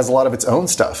 Apple has a lot of its own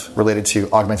stuff related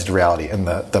to augmented reality and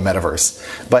the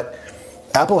Metaverse. But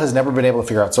Apple has never been able to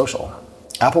figure out social.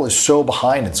 Apple is so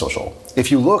behind in social.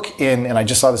 If you look in, and I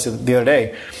just saw this the other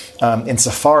day, in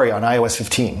Safari on iOS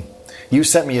 15, you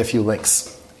sent me a few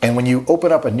links. And when you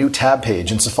open up a new tab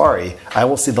page in Safari, I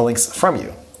will see the links from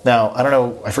you. Now, I don't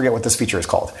know, I forget what this feature is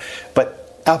called.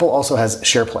 But Apple also has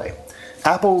SharePlay.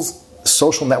 Apple's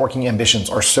social networking ambitions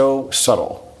are so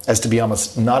subtle as to be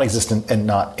almost non-existent and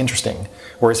not interesting,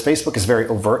 whereas Facebook is very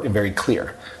overt and very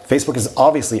clear. Facebook is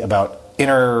obviously about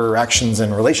interactions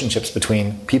and relationships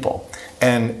between people.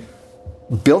 And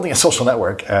building a social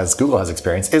network, as Google has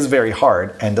experienced, is very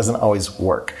hard and doesn't always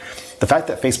work. The fact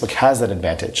that Facebook has that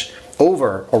advantage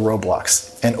over a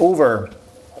Roblox and over,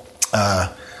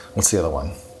 what's the other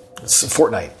one?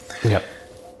 Fortnite. Yep.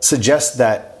 suggests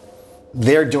that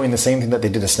they're doing the same thing that they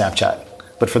did to Snapchat,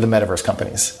 but for the metaverse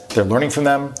companies. They're learning from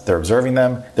them, they're observing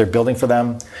them, they're building for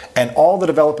them, and all the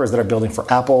developers that are building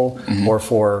for Apple or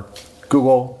for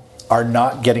Google are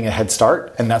not getting a head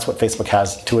start, and that's what Facebook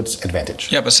has to its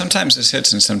advantage. Yeah, but sometimes this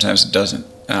hits and sometimes it doesn't.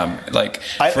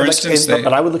 For instance,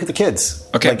 but I would look at the kids.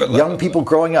 Okay, but young people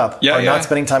growing up are not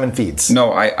spending time in feeds.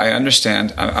 No, I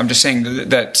understand. I'm just saying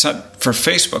that for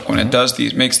Facebook, when it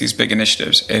makes these big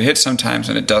initiatives, it hits sometimes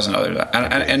and it doesn't others.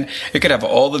 And it could have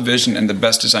all the vision and the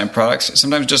best designed products.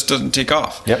 Sometimes it just doesn't take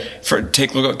off. Yep.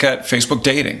 Take a look at Facebook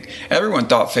dating. Everyone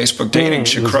thought Facebook dating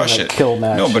should crush it.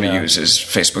 Nobody uses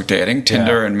Facebook dating.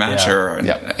 Tinder and Matcher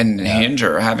and Hinge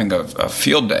are having a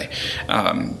field day.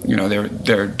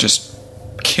 They're just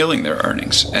killing their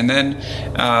earnings. And then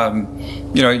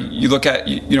you look at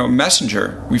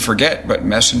Messenger. We forget, but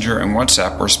Messenger and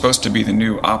WhatsApp were supposed to be the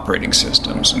new operating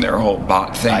systems, and their whole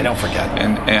bot thing. I don't forget.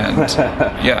 And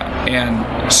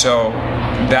so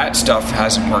that stuff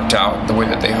hasn't worked out the way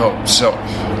that they hoped. So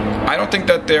I don't think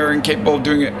that they're incapable of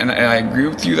doing it, and I agree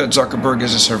with you that Zuckerberg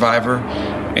is a survivor,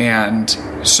 and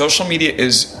social media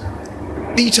is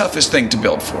the toughest thing to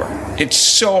build for. It's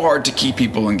so hard to keep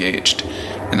people engaged.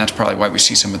 And that's probably why we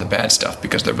see some of the bad stuff,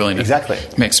 because they're willing to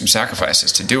make some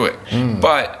sacrifices to do it.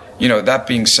 But that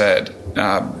being said,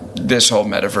 this whole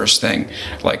metaverse thing,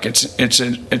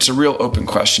 it's a real open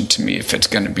question to me if it's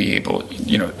going to be able,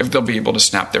 if they'll be able to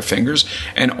snap their fingers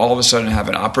and all of a sudden have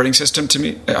an operating system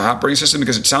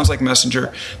because it sounds like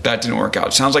Messenger that didn't work out.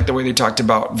 It sounds like the way they talked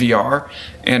about VR,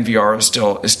 and VR is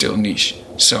still niche.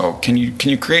 So can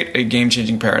you create a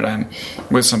game-changing paradigm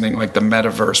with something like the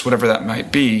metaverse, whatever that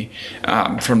might be,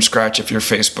 from scratch if you're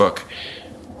Facebook?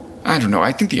 I don't know.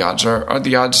 I think the odds are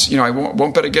the odds. I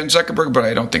won't bet against Zuckerberg, but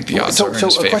I don't think the odds are in his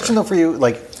favor. So a question though for you,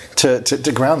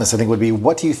 to ground this, I think would be,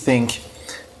 what do you think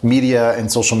media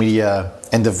and social media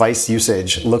and device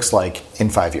usage looks like in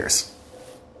 5 years?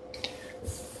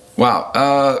 Wow.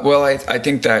 Well, I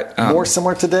think that more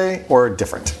similar today or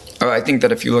different? I think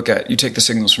that if you take the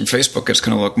signals from Facebook, it's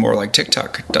going to look more like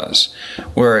TikTok does,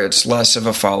 where it's less of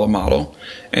a follow model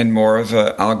and more of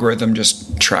an algorithm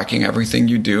just tracking everything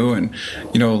you do and,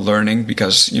 learning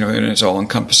because, in its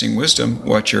all-encompassing wisdom,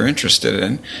 what you're interested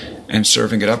in and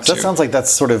serving it up to. That sounds like that's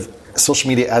sort of social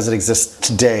media as it exists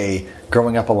today,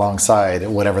 growing up alongside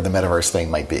whatever the metaverse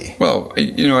thing might be. Well, I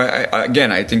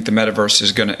think the metaverse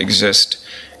is going to exist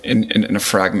in a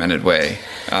fragmented way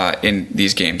in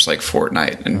these games like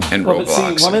Fortnite and Roblox.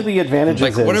 But see, one of the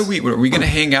advantages is... What are we going to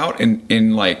hang out in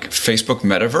Facebook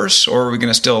Metaverse, or are we going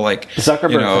to still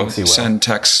Zuckerberg send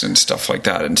texts and stuff like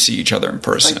that and see each other in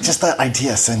person? Just that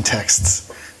idea, send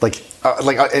texts. I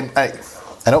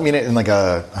don't mean it in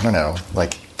a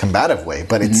combative way,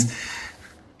 but it's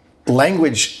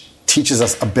language teaches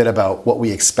us a bit about what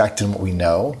we expect and what we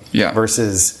know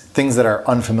versus things that are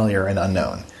unfamiliar and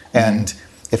unknown. And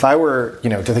if I were,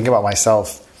 to think about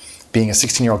myself being a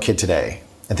 16-year-old kid today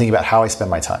and thinking about how I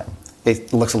spend my time,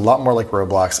 it looks a lot more like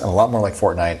Roblox and a lot more like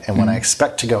Fortnite. And when I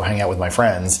expect to go hang out with my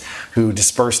friends who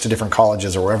disperse to different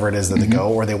colleges or wherever it is that they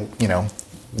go, or they,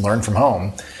 learn from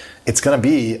home, it's going to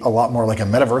be a lot more like a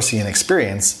metaversian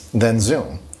experience than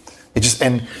Zoom.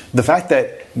 And the fact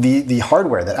that the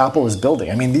hardware that Apple is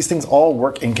building, these things all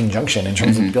work in conjunction in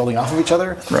terms of building off of each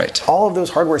other. Right. All of those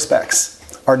hardware specs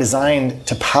are designed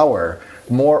to power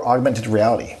more augmented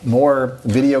reality, more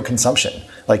video consumption,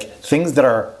 things that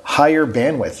are higher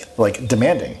bandwidth,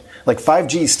 demanding.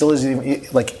 5G still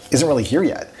isn't really here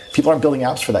yet. People aren't building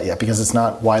apps for that yet because it's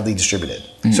not widely distributed.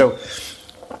 So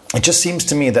it just seems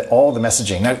to me that all the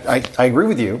messaging, now, I agree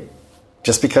with you,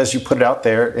 just because you put it out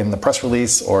there in the press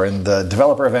release or in the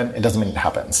developer event, it doesn't mean it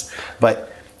happens.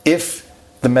 But if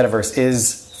the metaverse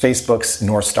is Facebook's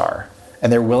North Star,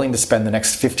 and they're willing to spend the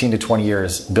next 15 to 20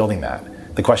 years building that,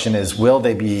 the question is, will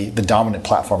they be the dominant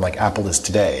platform like Apple is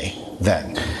today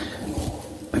then?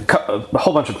 A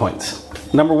whole bunch of points.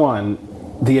 Number one,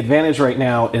 the advantage right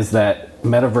now is that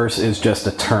metaverse is just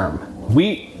a term.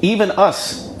 Even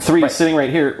us three sitting right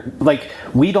here,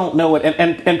 we don't know it.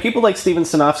 And people like Steven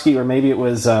Sinofsky, or maybe it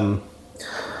was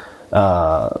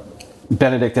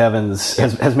Benedict Evans,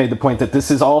 has made the point that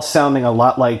this is all sounding a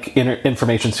lot like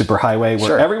information superhighway,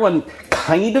 where everyone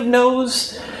kind of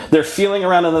knows. They're feeling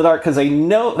around in the dark because they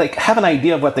know, have an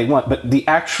idea of what they want, but the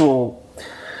actual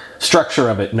structure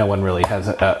of it, no one really has.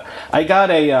 I got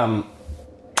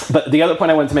but the other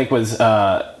point I wanted to make was,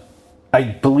 I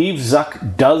believe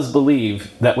Zuck does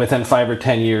believe that within 5 or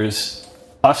 10 years,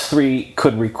 us three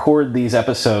could record these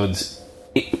episodes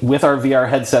with our VR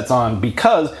headsets on,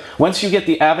 because once you get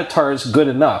the avatars good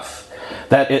enough,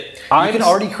 that you can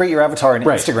already create your avatar in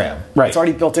Instagram. Right. It's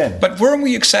already built in. But weren't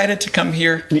we excited to come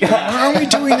here? Aren't we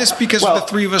doing this because the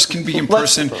three of us can be in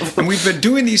person? And we've been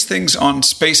doing these things on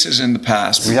Spaces in the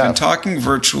past. We've been talking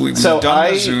virtually. We've done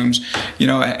the Zooms.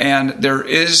 And there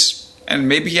is... And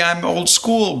maybe I'm old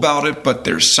school about it, but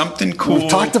there's something cool. We've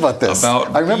talked about this.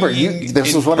 I remember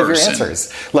this was one of your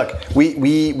answers. Look,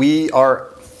 we are.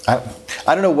 I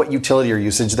don't know what utility or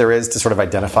usage there is to sort of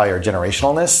identify our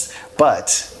generationalness,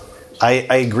 but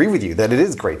I agree with you that it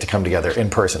is great to come together in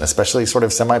person, especially sort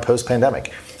of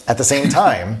semi-post-pandemic. At the same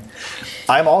time,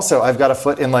 I've got a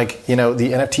foot in the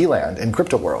NFT land and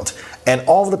crypto world, and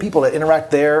all of the people that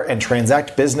interact there and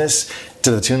transact business to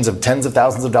the tunes of tens of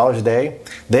thousands of dollars a day,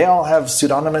 they all have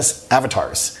pseudonymous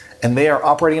avatars. And they are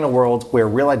operating in a world where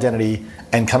real identity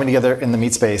and coming together in the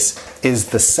meet space is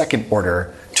the second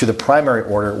order to the primary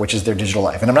order, which is their digital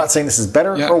life. And I'm not saying this is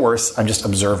better or worse, I'm just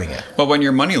observing it. Well, when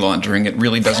you're money laundering, it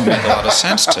really doesn't make a lot of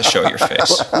sense to show your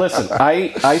face. Listen,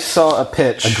 I saw a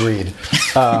pitch. Agreed.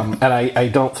 And I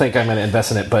don't think I'm going to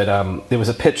invest in it, but there was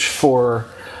a pitch for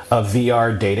a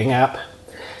VR dating app.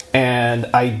 And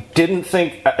I didn't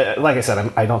think, like I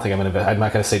said, I don't think I'm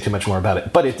not going to say too much more about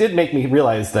it. But it did make me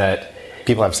realize that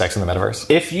people have sex in the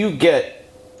metaverse. If you get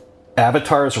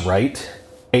avatars right,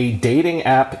 a dating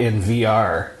app in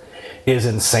VR is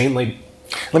insanely.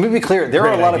 Let me be clear. There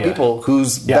are a lot of people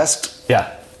whose best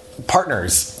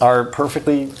partners are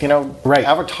perfectly,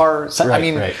 avatar.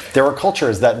 There are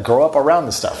cultures that grow up around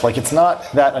this stuff. Like, it's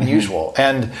not that unusual.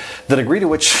 And the degree to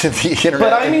which the internet...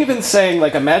 But I'm even saying,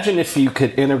 imagine if you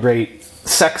could integrate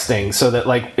sexting so that,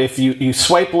 if you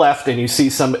swipe left and you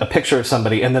see a picture of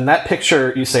somebody, and then that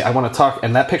picture, you say, I want to talk,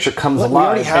 and that picture comes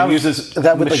alive and uses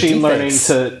that with machine learning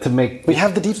to make... We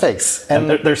have the deepfakes. And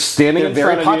they're standing in front of you.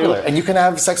 They're very popular. And you can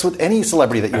have sex with any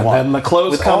celebrity that you want. And the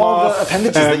clothes with come all off. The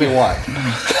appendages that you want.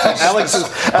 Alex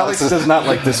does not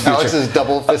like this feature. Alex is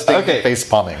double fisting, face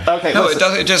palming. Okay, no, it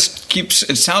does. It just keeps...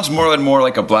 It sounds more and more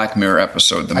like a Black Mirror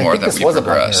episode the more that we progress. This was a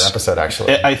Black Mirror episode,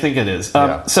 actually. I think it is.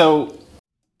 So...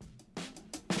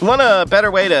 Want a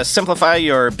better way to simplify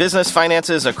your business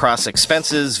finances across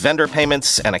expenses, vendor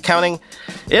payments, and accounting?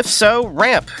 If so,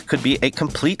 Ramp could be a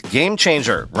complete game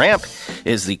changer. Ramp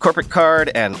is the corporate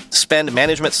card and spend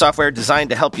management software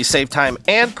designed to help you save time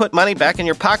and put money back in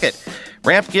your pocket.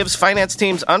 Ramp gives finance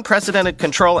teams unprecedented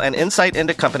control and insight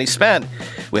into company spend.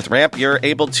 With Ramp, you're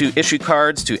able to issue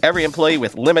cards to every employee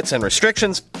with limits and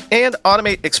restrictions and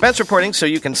automate expense reporting so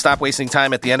you can stop wasting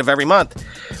time at the end of every month.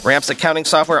 Ramp's accounting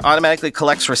software automatically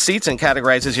collects receipts and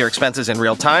categorizes your expenses in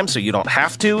real time so you don't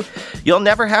have to. You'll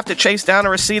never have to chase down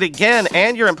a receipt again,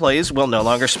 and your employees will no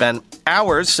longer spend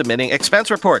hours submitting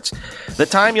expense reports. The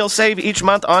time you'll save each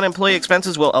month on employee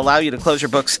expenses will allow you to close your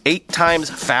books 8 times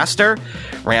faster.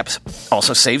 Ramp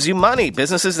also saves you money.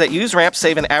 Businesses that use Ramp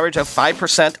save an average of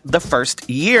 5% the first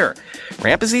year.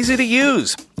 Ramp is easy to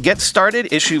use. Get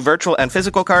started, issue virtual and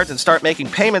physical cards, and start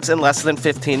making payments in less than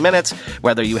 15 minutes,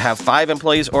 whether you have 5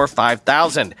 employees or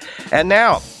 5,000. And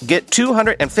now, get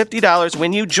 $250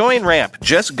 when you join Ramp.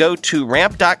 Just go to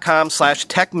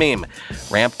ramp.com/techmeme.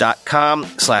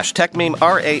 Ramp.com/techmeme,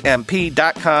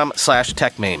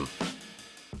 ramp.com/techmeme.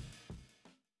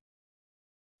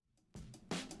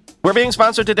 We're being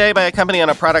sponsored today by a company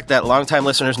on a product that longtime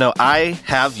listeners know I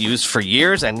have used for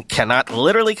years and cannot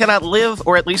live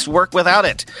or at least work without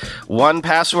it.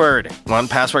 1Password.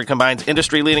 1Password combines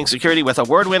industry-leading security with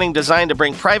award-winning design to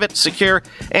bring private, secure,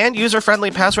 and user-friendly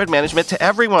password management to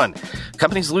everyone.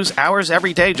 Companies lose hours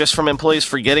every day just from employees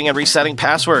forgetting and resetting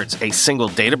passwords. A single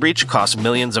data breach costs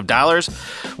millions of dollars.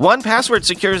 1Password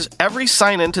secures every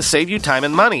sign-in to save you time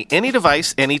and money, any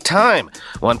device, anytime.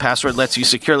 1Password lets you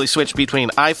securely switch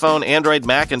between iPhone, Android,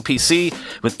 Mac, and PC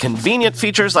with convenient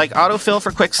features like autofill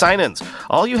for quick sign-ins.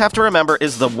 All you have to remember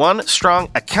is the one strong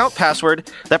account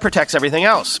password that protects everything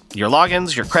else. Your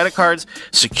logins, your credit cards,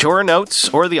 secure notes,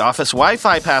 or the office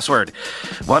Wi-Fi password.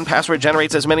 1Password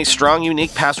generates as many strong,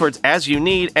 unique passwords as you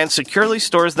need and securely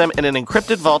stores them in an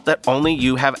encrypted vault that only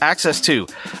you have access to.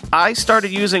 I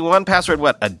started using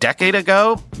 1Password, a decade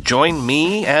ago? Join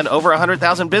me and over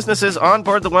 100,000 businesses on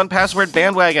board the 1Password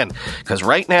bandwagon. Because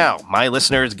right now, my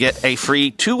listeners get a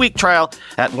free 2-week trial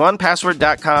at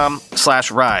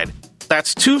onepassword.com/ride.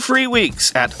 That's 2 free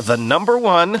weeks at the number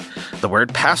 1, the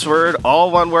word password,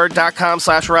 all one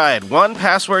word.com/ride.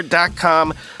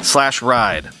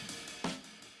 Onepassword.com/ride.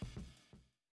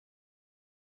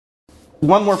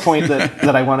 One more point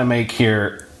that I want to make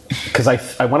here, because I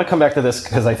want to come back to this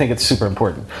because I think it's super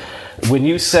important. When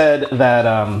you said that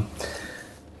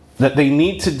that they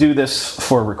need to do this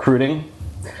for recruiting,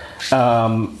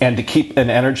 and to keep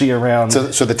an energy around.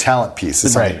 So the talent piece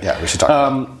is something, right. Yeah, we should talk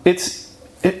about.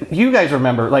 you guys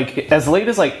remember, like, as late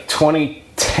as like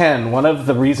 2010, one of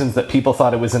the reasons that people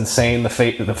thought it was insane, the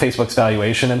Facebook's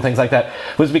valuation and things like that,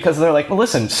 was because they're like, well,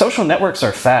 listen, social networks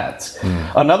are fads.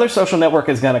 Another social network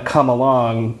is going to come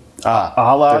along,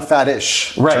 a la... They're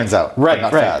fad-ish, right, turns out. Right,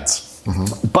 not right. fads.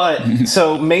 But,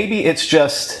 so maybe it's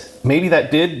just, maybe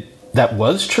that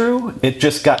was true. It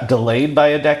just got delayed by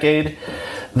a decade.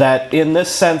 That in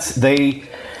this sense, they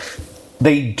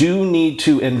do need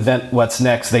to invent what's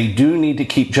next. They do need to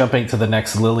keep jumping to the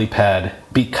next lily pad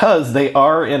because they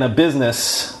are in a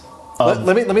business.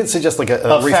 Let me suggest like a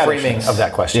reframing of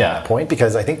that question at that point,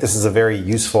 because I think this is a very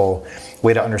useful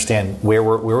way to understand where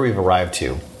we've arrived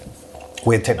to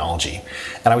with technology.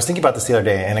 And I was thinking about this the other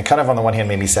day, and it kind of on the one hand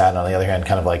made me sad, and on the other hand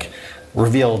kind of like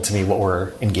revealed to me what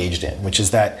we're engaged in, which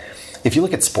is that if you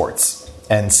look at sports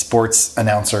and sports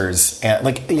announcers, and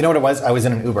like, you know what it was? I was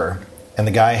in an Uber, and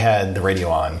the guy had the radio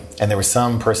on, and there was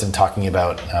some person talking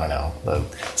about, I don't know, the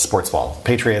sports ball,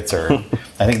 Patriots, or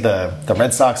I think the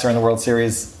Red Sox are in the World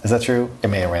Series. Is that true? It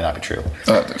may or may not be true.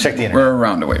 Check the internet. We're a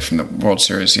round away from the World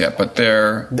Series yet, but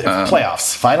they're...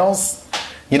 playoffs, finals.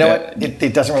 You know what?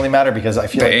 It doesn't really matter, because I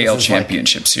feel like the AL this is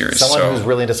Championship Series. Someone who's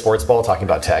really into sports ball talking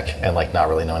about tech and like not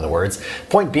really knowing the words.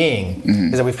 Point being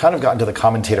is that we've kind of gotten to the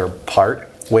commentator part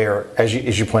where, as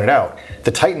you pointed out,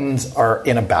 the Titans are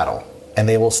in a battle, and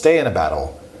they will stay in a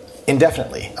battle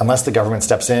indefinitely unless the government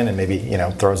steps in and maybe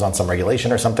throws on some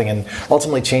regulation or something and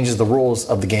ultimately changes the rules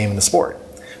of the game and the sport.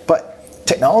 But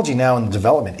technology now in the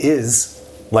development is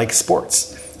like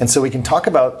sports. And so we can talk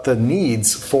about the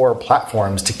needs for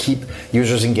platforms to keep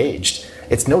users engaged.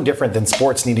 It's no different than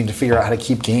sports needing to figure out how to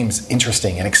keep games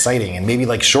interesting and exciting, and maybe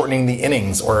like shortening the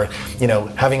innings, or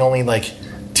having only like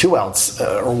 2 outs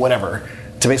or whatever,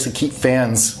 to basically keep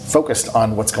fans focused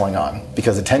on what's going on,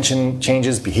 because attention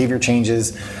changes, behavior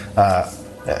changes,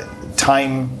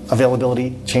 time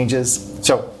availability changes.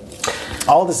 So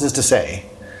all this is to say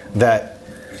that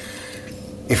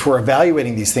if we're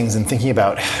evaluating these things and thinking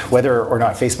about whether or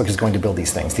not Facebook is going to build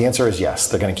these things, the answer is yes.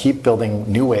 They're going to keep building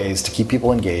new ways to keep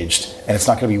people engaged, and it's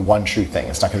not going to be one true thing.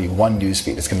 It's not going to be one news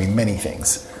feed. It's going to be many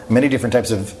things, many different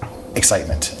types of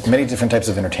excitement, many different types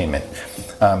of entertainment.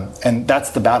 And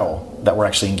that's the battle that we're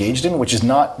actually engaged in, which is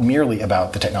not merely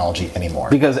about the technology anymore.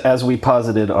 Because as we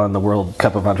posited on the World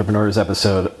Cup of Entrepreneurs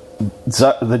episode,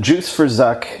 the juice for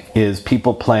Zuck is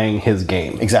people playing his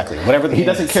game. Exactly. Whatever the game He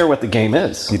doesn't care what the game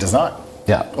is. He does not.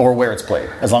 Yeah. Or where it's played,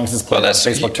 as long as it's played on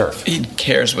Facebook turf. He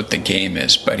cares what the game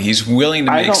is, but he's willing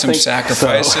to make some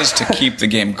sacrifices to keep the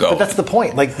game going. But that's the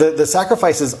point. Like, the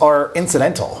sacrifices are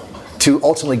incidental to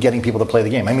ultimately getting people to play the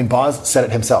game. I mean, Boz said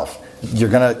it himself. You're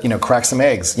gonna, crack some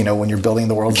eggs, when you're building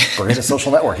the world's greatest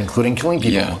social network, including killing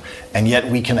people. Yeah. And yet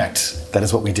we connect. That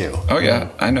is what we do. Oh yeah,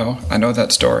 I know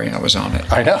that story. I was on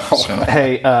it. I know. So.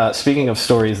 Hey, speaking of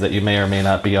stories that you may or may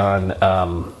not be on,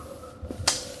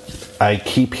 I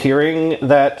keep hearing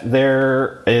that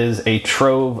there is a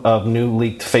trove of new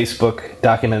leaked Facebook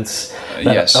documents that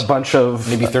yes. a bunch of...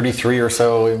 Maybe 33 or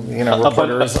so,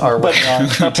 reporters are working on.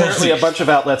 Apparently a bunch of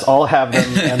outlets all have them,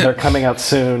 and they're coming out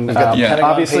soon. We've got the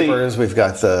Pentagon papers, we've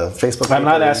got the Facebook papers. I'm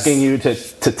not asking you to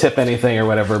tip anything or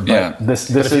whatever, but this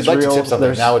but if is you'd like real. To tip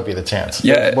something, now would be the chance.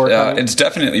 Yeah, it's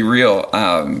definitely real.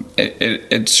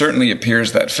 It certainly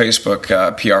appears that Facebook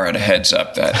PR had a heads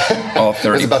up that all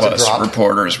 30 plus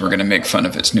reporters were going to make fun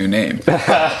of its new name. But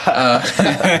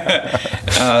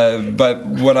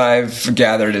what I've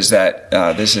gathered is that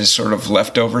this is sort of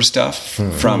leftover stuff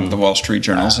from the Wall Street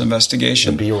Journal's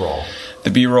investigation. The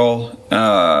B-roll.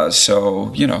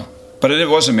 But it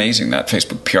was amazing that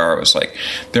Facebook PR was like,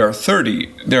 there are 30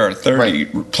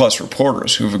 plus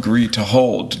reporters who've agreed to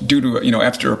hold due to,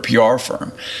 after a PR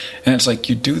firm. And it's like,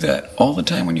 you do that all the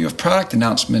time when you have product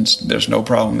announcements. There's no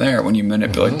problem there when you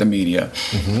manipulate the media.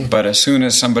 But as soon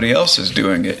as somebody else is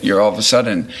doing it, you're all of a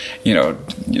sudden,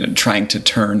 trying to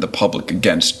turn the public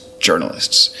against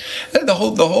journalists. The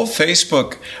whole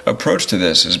Facebook approach to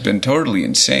this has been totally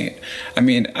insane. I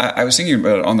mean, I was thinking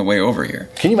about it on the way over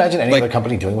here. Can you imagine any other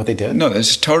company doing what they did? No,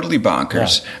 this is totally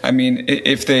bonkers. Yeah. I mean,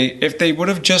 if they would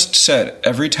have just said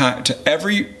every time to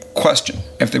every question,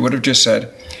 if they would have just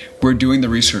said, "We're doing the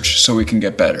research so we can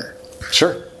get better."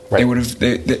 Sure. Right. They would have.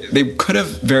 They could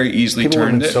have very easily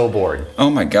turned it. So bored. Oh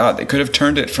my God! They could have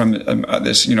turned it from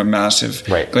this massive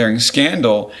glaring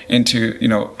scandal into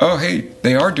oh hey,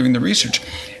 they are doing the research.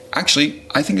 Actually,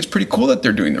 I think it's pretty cool that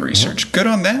they're doing the research. Good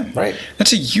on them. Right.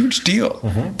 That's a huge deal.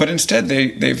 But instead,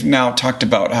 they've now talked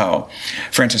about how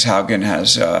Frances Haugen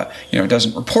has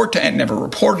doesn't never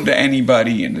reported to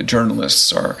anybody, and the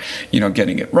journalists are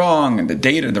getting it wrong, and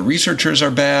the researchers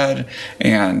are bad,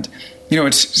 and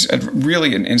it's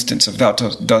really an instance of thou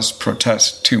does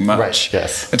protest too much. Right,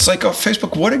 yes. It's like,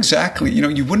 Facebook, what exactly,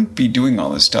 you wouldn't be doing all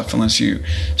this stuff unless you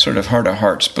sort of heart of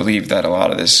hearts believe that a lot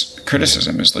of this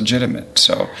criticism is legitimate.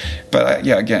 So, but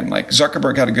again, like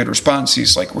Zuckerberg had a good response.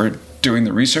 He's like, we're doing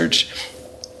the research.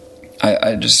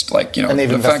 I just like, and they've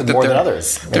the invested fact that more than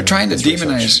others. They're trying to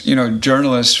demonize,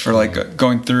 journalists for like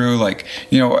going through like,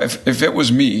 if it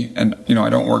was me, and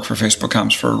I don't work for Facebook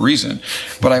Comms for a reason,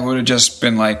 but I would have just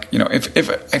been like,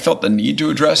 if I felt the need to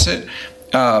address it,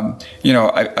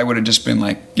 I would have just been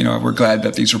like, we're glad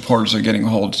that these reporters are getting a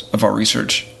hold of our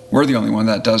research. We're the only one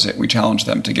that does it. We challenge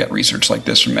them to get research like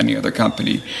this from any other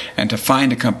company, and to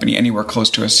find a company anywhere close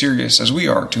to as serious as we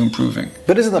are to improving.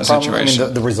 But isn't the problem? situation. I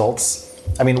mean, the results.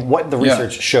 I mean, what the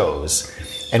research shows,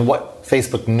 and what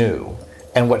Facebook knew,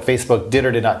 and what Facebook did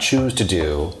or did not choose to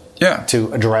do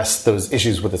to address those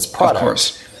issues with its product, of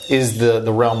course, is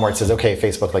the realm where it says, okay,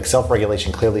 Facebook, like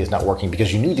self-regulation clearly is not working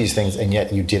because you knew these things and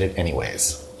yet you did it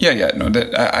anyways.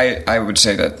 I would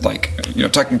say that, like,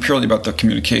 talking purely about the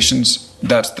communications,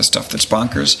 that's the stuff that's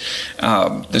bonkers.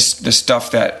 This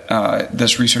stuff that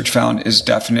this research found is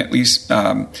definitely,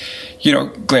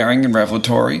 glaring and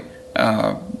revelatory.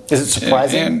 Is it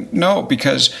surprising? And no,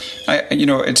 because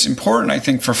it's important, I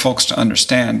think, for folks to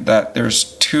understand that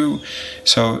there's two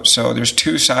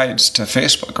sides to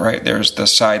Facebook, right? There's the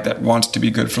side that wants to be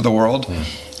good for the world,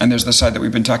 and there's the side that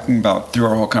we've been talking about through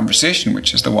our whole conversation,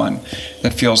 which is the one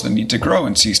that feels the need to grow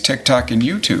and sees TikTok and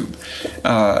YouTube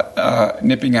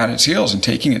nipping at its heels and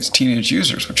taking its teenage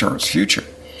users, which are its future.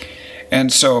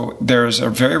 And so there's a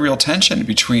very real tension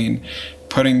between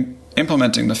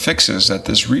implementing the fixes that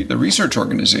the research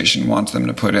organization wants them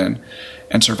to put in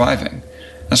and surviving.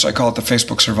 And so I call it the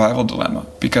Facebook survival dilemma,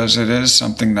 because it is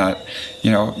something that,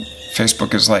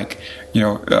 Facebook is like,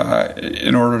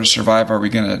 in order to survive, are we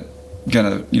going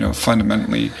to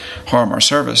fundamentally harm our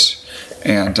service?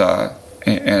 And or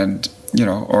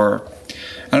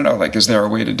I don't know, like, is there a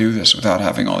way to do this without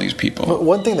having all these people? Well,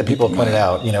 one thing that people have pointed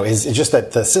out, is just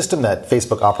that the system that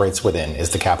Facebook operates within is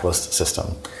the capitalist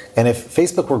system. And if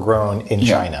Facebook were grown in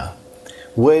China,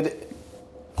 would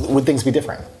things be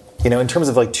different? In terms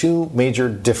of like two major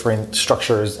different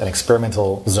structures and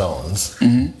experimental zones,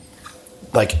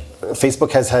 like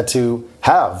Facebook has had to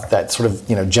have that sort of,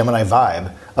 Gemini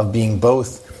vibe of being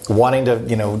both wanting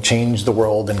to, change the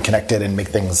world and connect it and make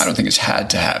things. I don't think it's had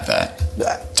to have that.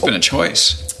 It's been a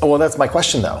choice. Well, that's my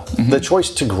question, though. The choice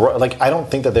to grow, like, I don't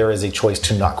think that there is a choice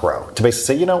to not grow. To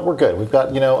basically say, we're good. We've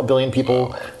got, 1 billion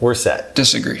people. We're set.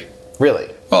 Disagree.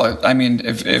 Really? Well, I mean,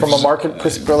 if from a market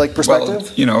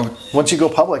perspective, once you go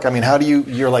public, I mean, how do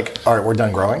you're like, all right, we're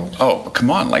done growing? Oh, come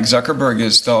on! Like, Zuckerberg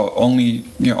is the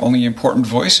only important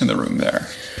voice in the room there.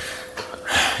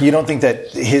 You don't think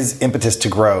that his impetus to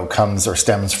grow comes or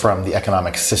stems from the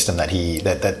economic system that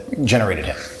that generated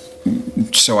him?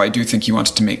 So I do think he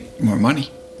wants to make more money.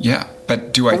 Yeah,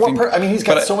 but do I think? He's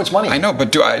got so much money. I know,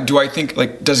 but do I think,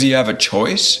 like, does he have a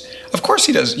choice? Of course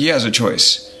he does. He has a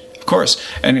choice. Of course.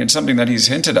 And it's something that he's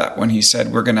hinted at when he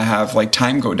said we're going to have like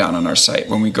time go down on our site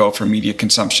when we go from media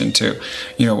consumption to,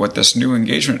 what this new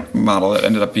engagement model that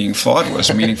ended up being flawed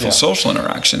was, meaningful social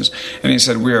interactions. And he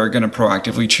said we are going to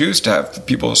proactively choose to have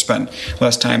people spend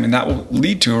less time, and that will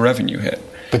lead to a revenue hit.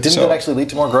 But didn't that actually lead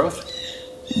to more growth?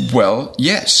 Well,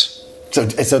 yes. So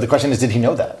the question is, did he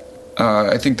know that?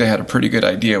 I think they had a pretty good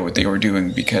idea what they were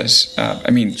doing, because, he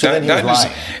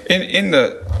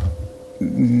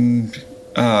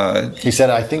said,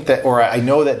 I think that, or I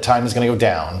know that time is going to go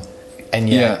down, and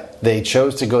yet they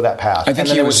chose to go that path. I think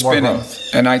he was spinning,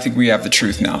 and I think we have the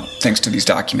truth now, thanks to these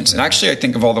documents. And actually, I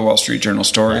think of all the Wall Street Journal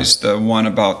stories, the one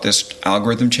about this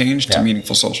algorithm change to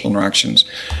meaningful social interactions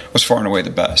was far and away the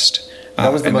best.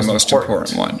 That was the most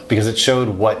important one, because it showed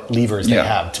what levers they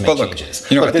have to make changes.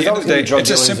 At the end of the day, it's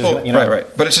a simple right.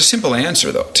 But it's a simple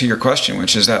answer, though, to your question,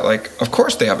 which is that, like, of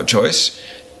course they have a choice.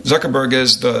 Zuckerberg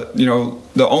is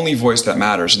the only voice that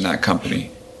matters in that company,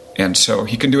 and so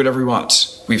he can do whatever he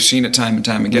wants. We've seen it time and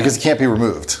time again. Because it can't be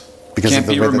removed. Can't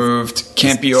be removed.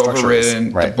 Can't be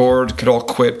overridden. Right. The board could all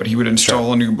quit, but he would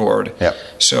install a new board. Yep.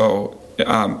 So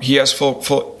he has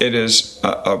full. It is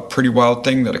a pretty wild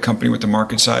thing that a company with the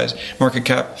market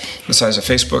cap, the size of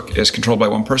Facebook, is controlled by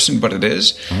one person, but it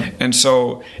is. Mm-hmm. And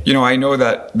so, I know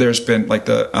that there's been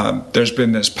there's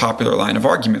been this popular line of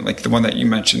argument, like the one that you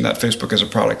mentioned, that Facebook is a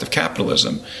product of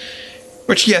capitalism.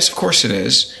 Which, yes, of course it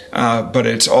is, but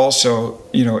it's also,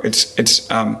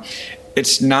 it's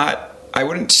not. I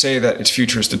wouldn't say that its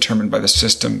future is determined by the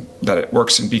system that it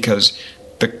works in, because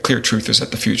the clear truth is that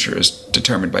the future is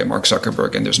determined by Mark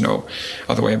Zuckerberg, and there's no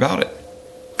other way about it.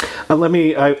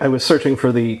 I was searching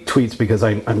for the tweets because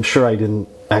I'm sure I didn't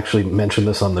actually mention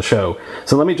this on the show.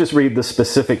 So let me just read the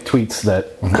specific tweets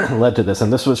that led to this.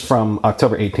 And this was from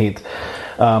October 18th.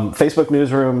 Facebook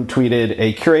Newsroom tweeted,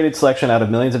 a curated selection out of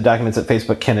millions of documents at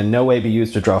Facebook can in no way be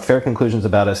used to draw fair conclusions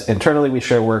about us. Internally, we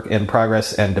share work in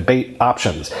progress and debate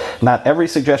options. Not every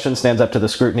suggestion stands up to the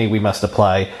scrutiny we must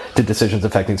apply to decisions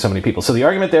affecting so many people. So the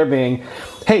argument there being,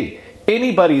 hey,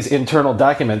 anybody's internal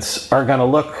documents are going to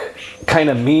look kind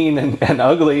of mean and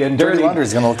ugly and dirty. Dirty laundry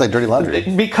is going to look like dirty laundry.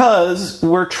 Because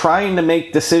we're trying to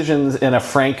make decisions in a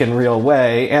frank and real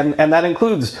way, and that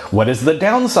includes, what is the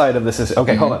downside of this?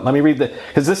 Okay, hold on, let me read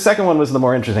because this second one was the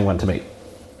more interesting one to me.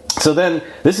 So then,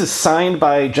 this is signed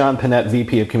by John Pinette,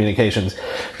 VP of Communications.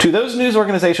 To those news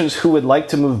organizations who would like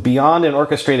to move beyond an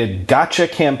orchestrated gotcha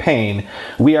campaign,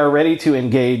 we are ready to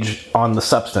engage on the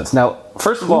substance. Now,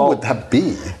 first of all... Who would that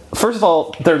be? First of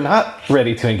all, they're not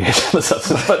ready to engage on the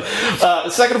substance. But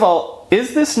second of all,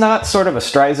 is this not sort of a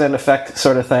Streisand effect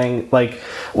sort of thing? Like,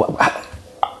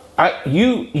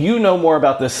 you know more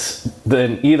about this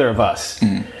than either of us.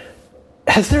 Mm.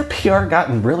 Has their PR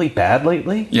gotten really bad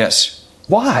lately? Yes.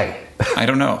 Why? I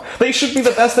don't know. They should be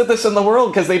the best at this in the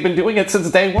world because they've been doing it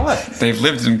since day one. They've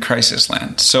lived in crisis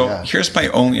land. So here's my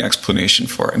only explanation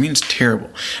for it. I mean, it's terrible,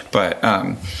 but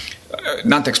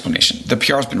not the explanation. The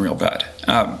PR has been real bad.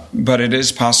 But it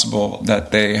is possible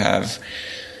that they have...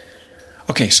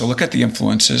 Okay, so look at the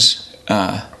influences.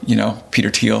 Peter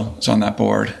Thiel is on that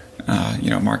board.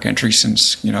 Mark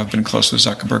Andreessen's, I've been close with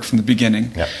Zuckerberg from the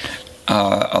beginning. Yep.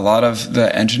 A lot of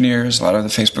the engineers, a lot of the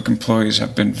Facebook employees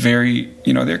have been very,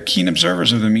 they're keen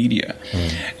observers of the media.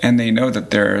 Mm. And they know that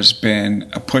there's been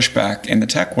a pushback in the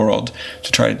tech world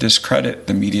to try to discredit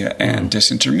the media and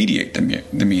disintermediate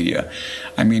the media.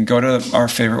 I mean, go to our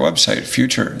favorite website,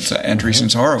 Future. It's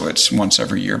Andreessen's Horowitz once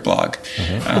every year blog.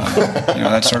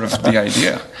 That's sort of the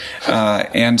idea.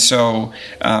 And so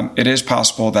it is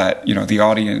possible that, the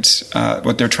audience,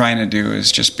 what they're trying to do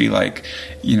is just be like,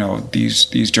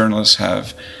 these journalists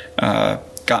have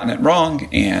gotten it wrong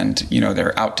and,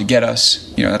 they're out to get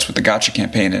us. That's what the gotcha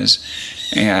campaign is.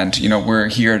 And, we're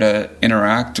here to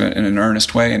interact in an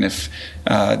earnest way. And if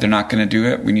they're not going to do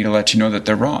it, we need to let you know that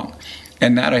they're wrong.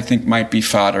 And that, I think, might be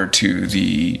fodder to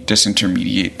the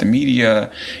disintermediate the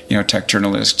media. Tech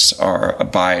journalists are a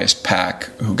biased pack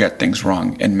who get things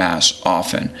wrong en masse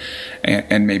often.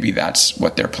 And maybe that's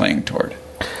what they're playing toward.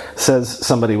 Says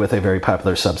somebody with a very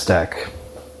popular Substack.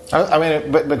 I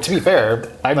mean, but to be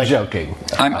fair, I'm joking.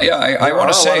 I want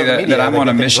to say that I'm on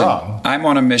a mission. I'm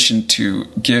on a mission to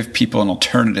give people an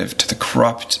alternative to the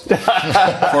corrupt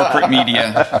corporate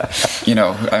media.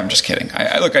 I'm just kidding.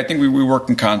 I think we work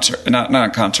in concert, not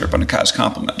in concert, but as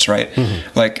complements, right?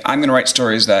 Mm-hmm. Like, I'm going to write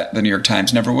stories that the New York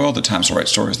Times never will. The Times will write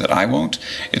stories that I won't.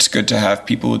 It's good to have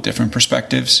people with different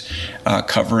perspectives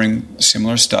covering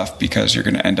similar stuff because you're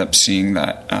going to end up seeing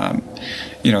that.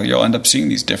 You'll end up seeing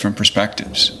these different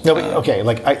perspectives. No, but okay.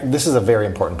 This is a very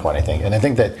important point, I think, and I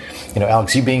think that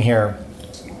Alex, you being here,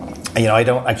 I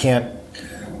don't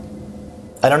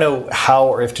know how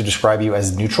or if to describe you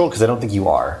as neutral because I don't think you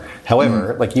are.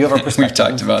 However, you have a perspective. We've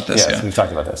talked about this. Yes, we've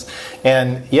talked about this,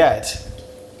 and yet,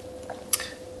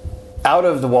 out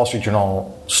of the Wall Street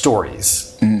Journal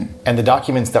stories and the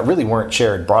documents that really weren't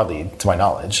shared broadly, to my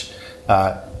knowledge,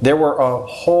 there were a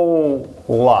whole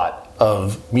lot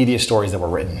of media stories that were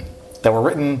written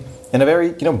in a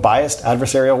very biased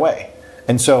adversarial way.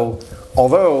 And so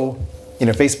although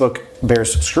Facebook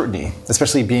bears scrutiny,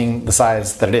 especially being the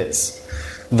size that it is,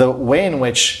 the way in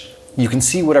which you can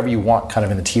see whatever you want kind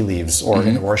of in the tea leaves or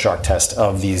in the Rorschach test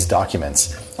of these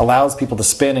documents allows people to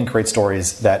spin and create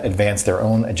stories that advance their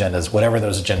own agendas, whatever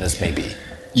those agendas may be.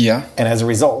 Yeah. And as a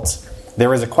result,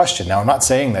 there is a question. Now, I'm not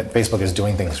saying that Facebook is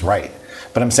doing things right,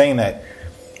 but I'm saying that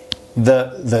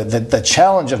the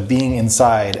challenge of being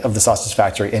inside of the sausage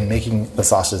factory and making the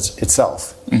sausage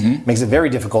itself makes it very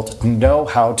difficult to know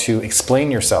how to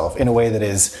explain yourself in a way that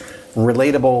is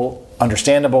relatable,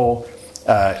 understandable,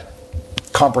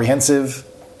 comprehensive,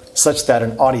 such that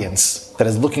an audience that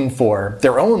is looking for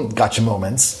their own gotcha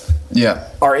moments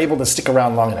are able to stick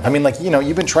around long enough. I mean,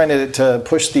 you've been trying to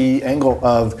push the angle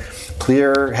of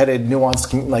clear-headed,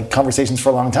 nuanced conversations for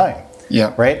a long time.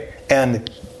 Yeah. Right?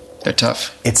 And they're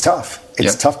tough. It's tough.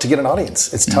 It's tough to get an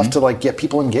audience. It's tough to get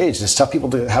people engaged. It's tough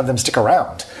to have them stick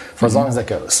around for as long as that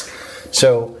goes.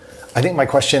 So I think my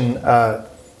question,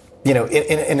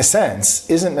 in a sense,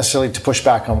 isn't necessarily to push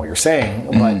back on what you're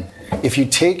saying, but if you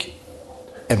take,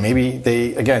 and maybe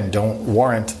they again don't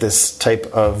warrant this type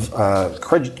of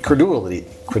credulity.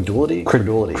 I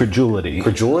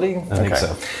think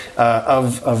so.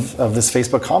 Of this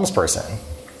Facebook comms person.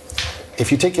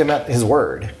 If you take him at his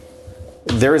word,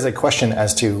 there is a question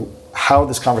as to how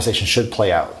this conversation should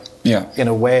play out. Yeah. In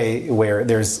a way where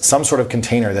there's some sort of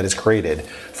container that is created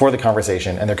for the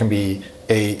conversation, and there can be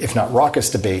a, if not raucous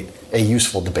debate, a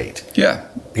useful debate. Yeah.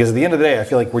 Because at the end of the day, I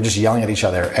feel like we're just yelling at each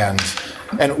other. And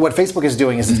what Facebook is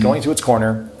doing is it's going to its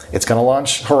corner, it's going to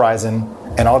launch Horizon,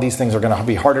 and all these things are going to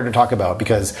be harder to talk about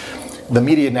because the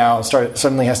media now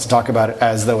suddenly has to talk about it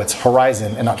as though it's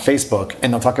Horizon and not Facebook,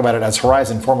 and they'll talk about it as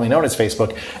Horizon, formerly known as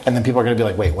Facebook, and then people are going to be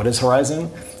like, wait, what is Horizon?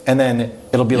 And then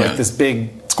it'll be like this big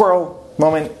squirrel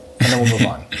moment, and then we'll move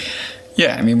on.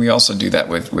 Yeah, I mean, we also do that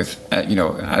with I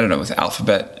don't know, with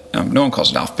Alphabet. No one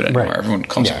calls it Alphabet anymore. Right. Everyone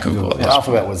calls it Google. Well,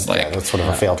 Alphabet was that's sort of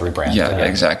a failed rebrand. Yeah,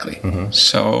 exactly. Mm-hmm.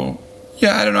 So,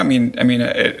 yeah, I don't know.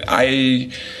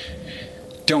 I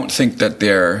don't think that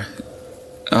they're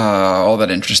all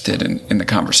that interested in the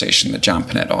conversation that John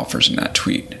Panette offers in that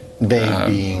tweet. They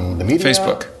being the media?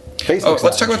 Facebook.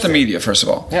 Let's talk about the media, first of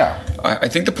all. Yeah. I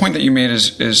think the point that you made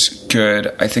is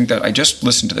good. I think that I just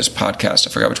listened to this podcast. I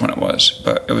forgot which one it was,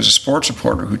 but it was a sports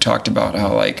reporter who talked about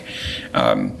how, like,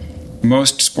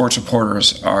 most sports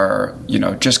reporters are,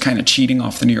 just kind of cheating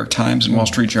off the New York Times and Wall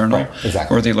Street Journal, right,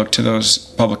 exactly. Or they look to those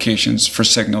publications for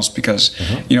signals because,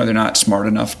 they're not smart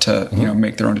enough to,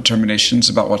 make their own determinations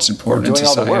about what's important in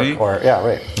society. All the work,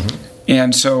 right. Mm-hmm.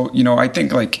 And so, I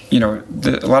think, like, a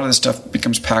lot of this stuff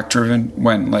becomes pack driven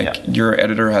when, your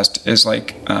editor is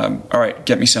like, all right,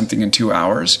 get me something in 2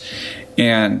 hours.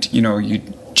 And, you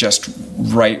just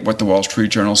write what the Wall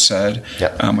Street Journal said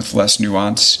with less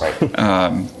nuance.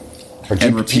 Right.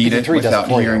 And repeat it without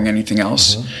hearing anything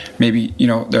else. Mm-hmm. Maybe,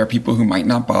 there are people who might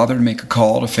not bother to make a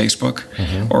call to Facebook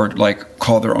or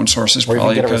call their own sources, or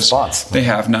probably because they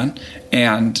have none.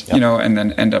 And, and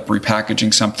then end up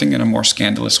repackaging something in a more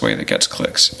scandalous way that gets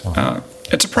clicks.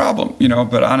 It's a problem,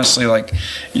 but honestly,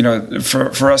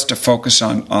 for us to focus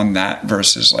on that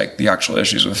versus like the actual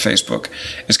issues with Facebook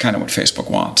is kind of what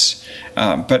Facebook wants.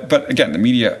 But again, the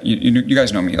media, you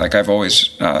guys know me, like I've always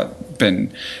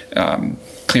been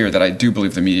clear that I do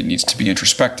believe the media needs to be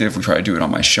introspective. We try to do it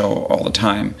on my show all the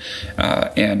time,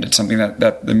 and it's something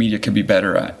that the media could be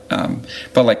better at.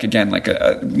 But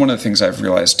one of the things I've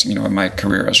realized, in my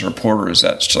career as a reporter is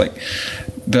that it's like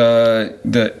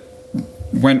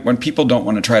when people don't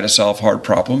want to try to solve hard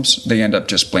problems, they end up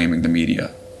just blaming the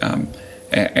media.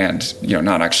 And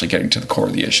not actually getting to the core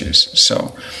of the issues.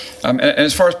 So, and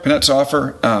as far as Panette's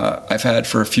offer, I've had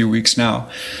for a few weeks now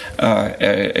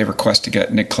a request to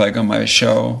get Nick Clegg on my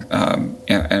show,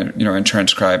 and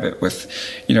transcribe it with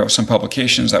some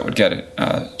publications that would get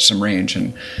it some range.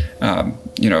 And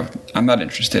I'm not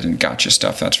interested in gotcha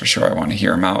stuff. That's for sure. I want to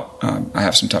hear him out. I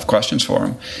have some tough questions for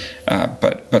him,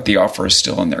 but the offer is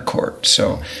still in their court.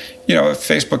 So. If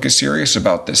Facebook is serious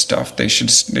about this stuff, they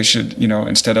should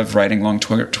instead of writing long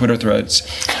Twitter threads,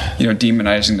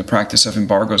 demonizing the practice of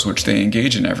embargoes, which they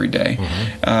engage in every day,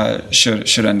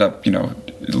 should end up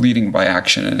leading by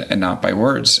action and not by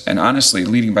words. And honestly,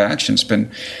 leading by action has been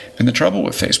the trouble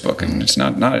with Facebook. And it's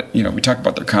not we talk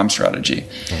about their comm strategy,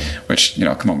 which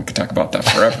come on, we could talk about that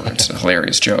forever. It's a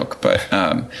hilarious joke, but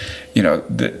at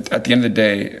the end of the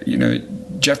day,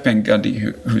 Jeff Van Gundy,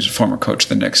 who's a former coach of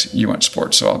the Knicks, you went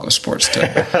sports, so I'll go sports to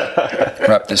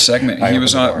wrap this segment. He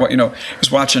was on, he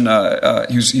was watching.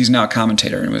 He's now a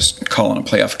commentator and was calling a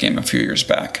playoff game a few years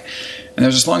back. And there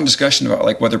was this long discussion about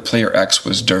like whether player X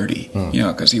was dirty,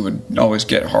 because he would always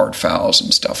get hard fouls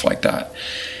and stuff like that.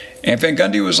 And Van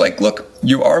Gundy was like, "Look,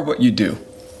 you are what you do.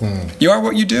 You are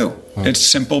what you do. It's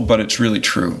simple, but it's really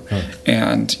true.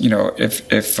 And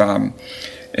if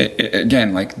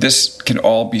again, like this can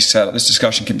all be settled. This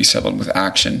discussion can be settled with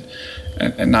action,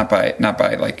 and not by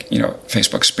like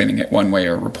Facebook spinning it one way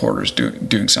or reporters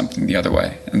doing something the other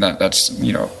way. And that's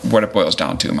what it boils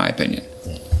down to, in my opinion.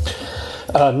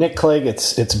 Nick Clegg,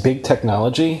 it's Big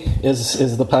Technology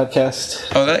is the podcast.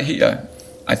 Oh,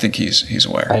 I think he's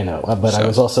aware. I know, but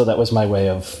that was my way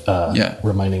of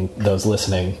reminding those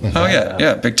listening.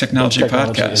 Big Technology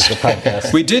Podcast. Is the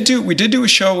podcast. we did do a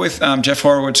show with Jeff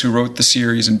Horowitz, who wrote the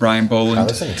series, and Brian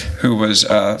Boland, who was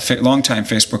a longtime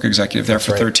Facebook executive there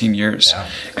for 13 years. Yeah.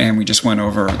 And we just went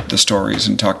over the stories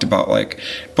and talked about like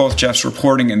both Jeff's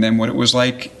reporting and then what it was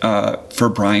like for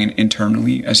Brian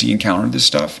internally as he encountered this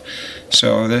stuff.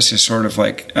 So this is sort of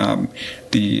like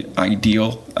the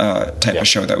ideal type of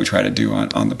show that we try to do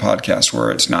on the podcast,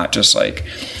 where it's not just like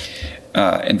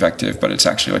invective, but it's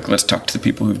actually like, let's talk to the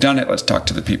people who've done it, let's talk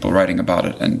to the people writing about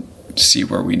it, and see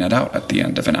where we net out at the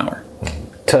end of an hour.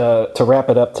 to wrap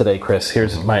it up today, Chris,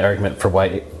 here's my argument for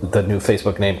why the new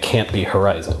Facebook name can't be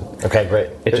Horizon. Okay, great.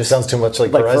 It just sounds too much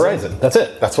like Verizon. That's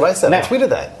it. That's what I said. I tweeted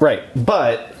that. Right.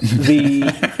 But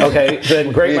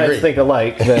then great minds think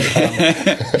alike.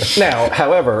 Now,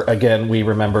 however, again, we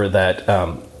remember that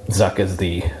Zuck is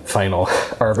the final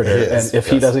arbiter, and if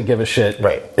he doesn't give a shit,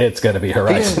 it's going to be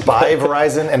Horizon. He can buy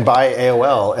Verizon and buy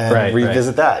AOL and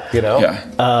revisit that, you know?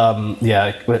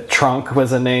 Yeah. But Trunk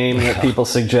was a name that people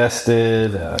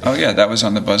suggested. That was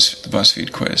on the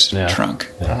BuzzFeed quiz. Yeah.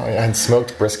 Trunk. Yeah. And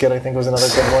Smoked Brisket, I think, was another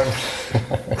good one.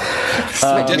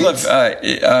 I did love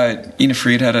Ina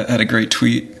Fried had a great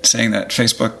tweet saying that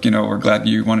Facebook, we're glad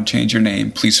you want to change your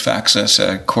name. Please fax us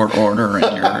a court order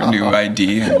and your new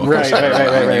ID, and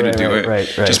we'll you to do it.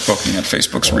 Just poking at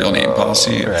Facebook's real name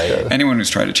policy. Anyone who's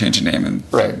tried to change a name, and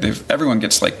everyone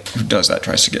gets who does that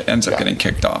ends up getting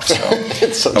kicked off. So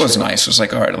that was nice. It was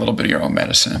like, all right, a little bit of your own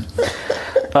medicine.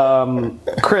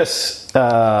 Chris,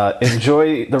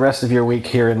 enjoy the rest of your week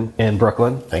here in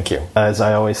Brooklyn. Thank you. As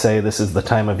I always say, this is the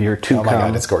time of year to come. Oh my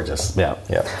God, it's gorgeous. Yeah,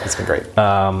 it's been great.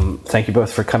 Thank you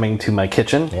both for coming to my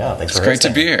kitchen. Yeah, thanks. It's great to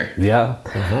be here. Yeah,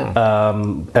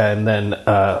 and then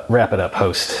wrap it up,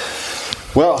 host.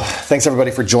 Well, thanks everybody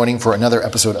for joining for another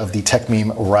episode of the Tech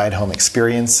Meme Ride Home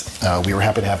Experience. We were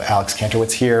happy to have Alex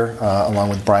Kantrowitz here, along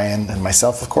with Brian and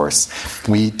myself, of course.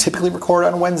 We typically record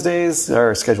on Wednesdays.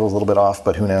 Our schedule is a little bit off,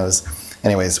 but who knows?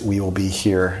 Anyways, we will be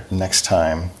here next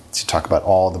time to talk about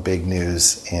all the big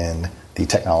news in the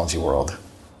technology world,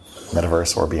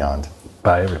 Metaverse or beyond.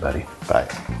 Bye, everybody. Bye.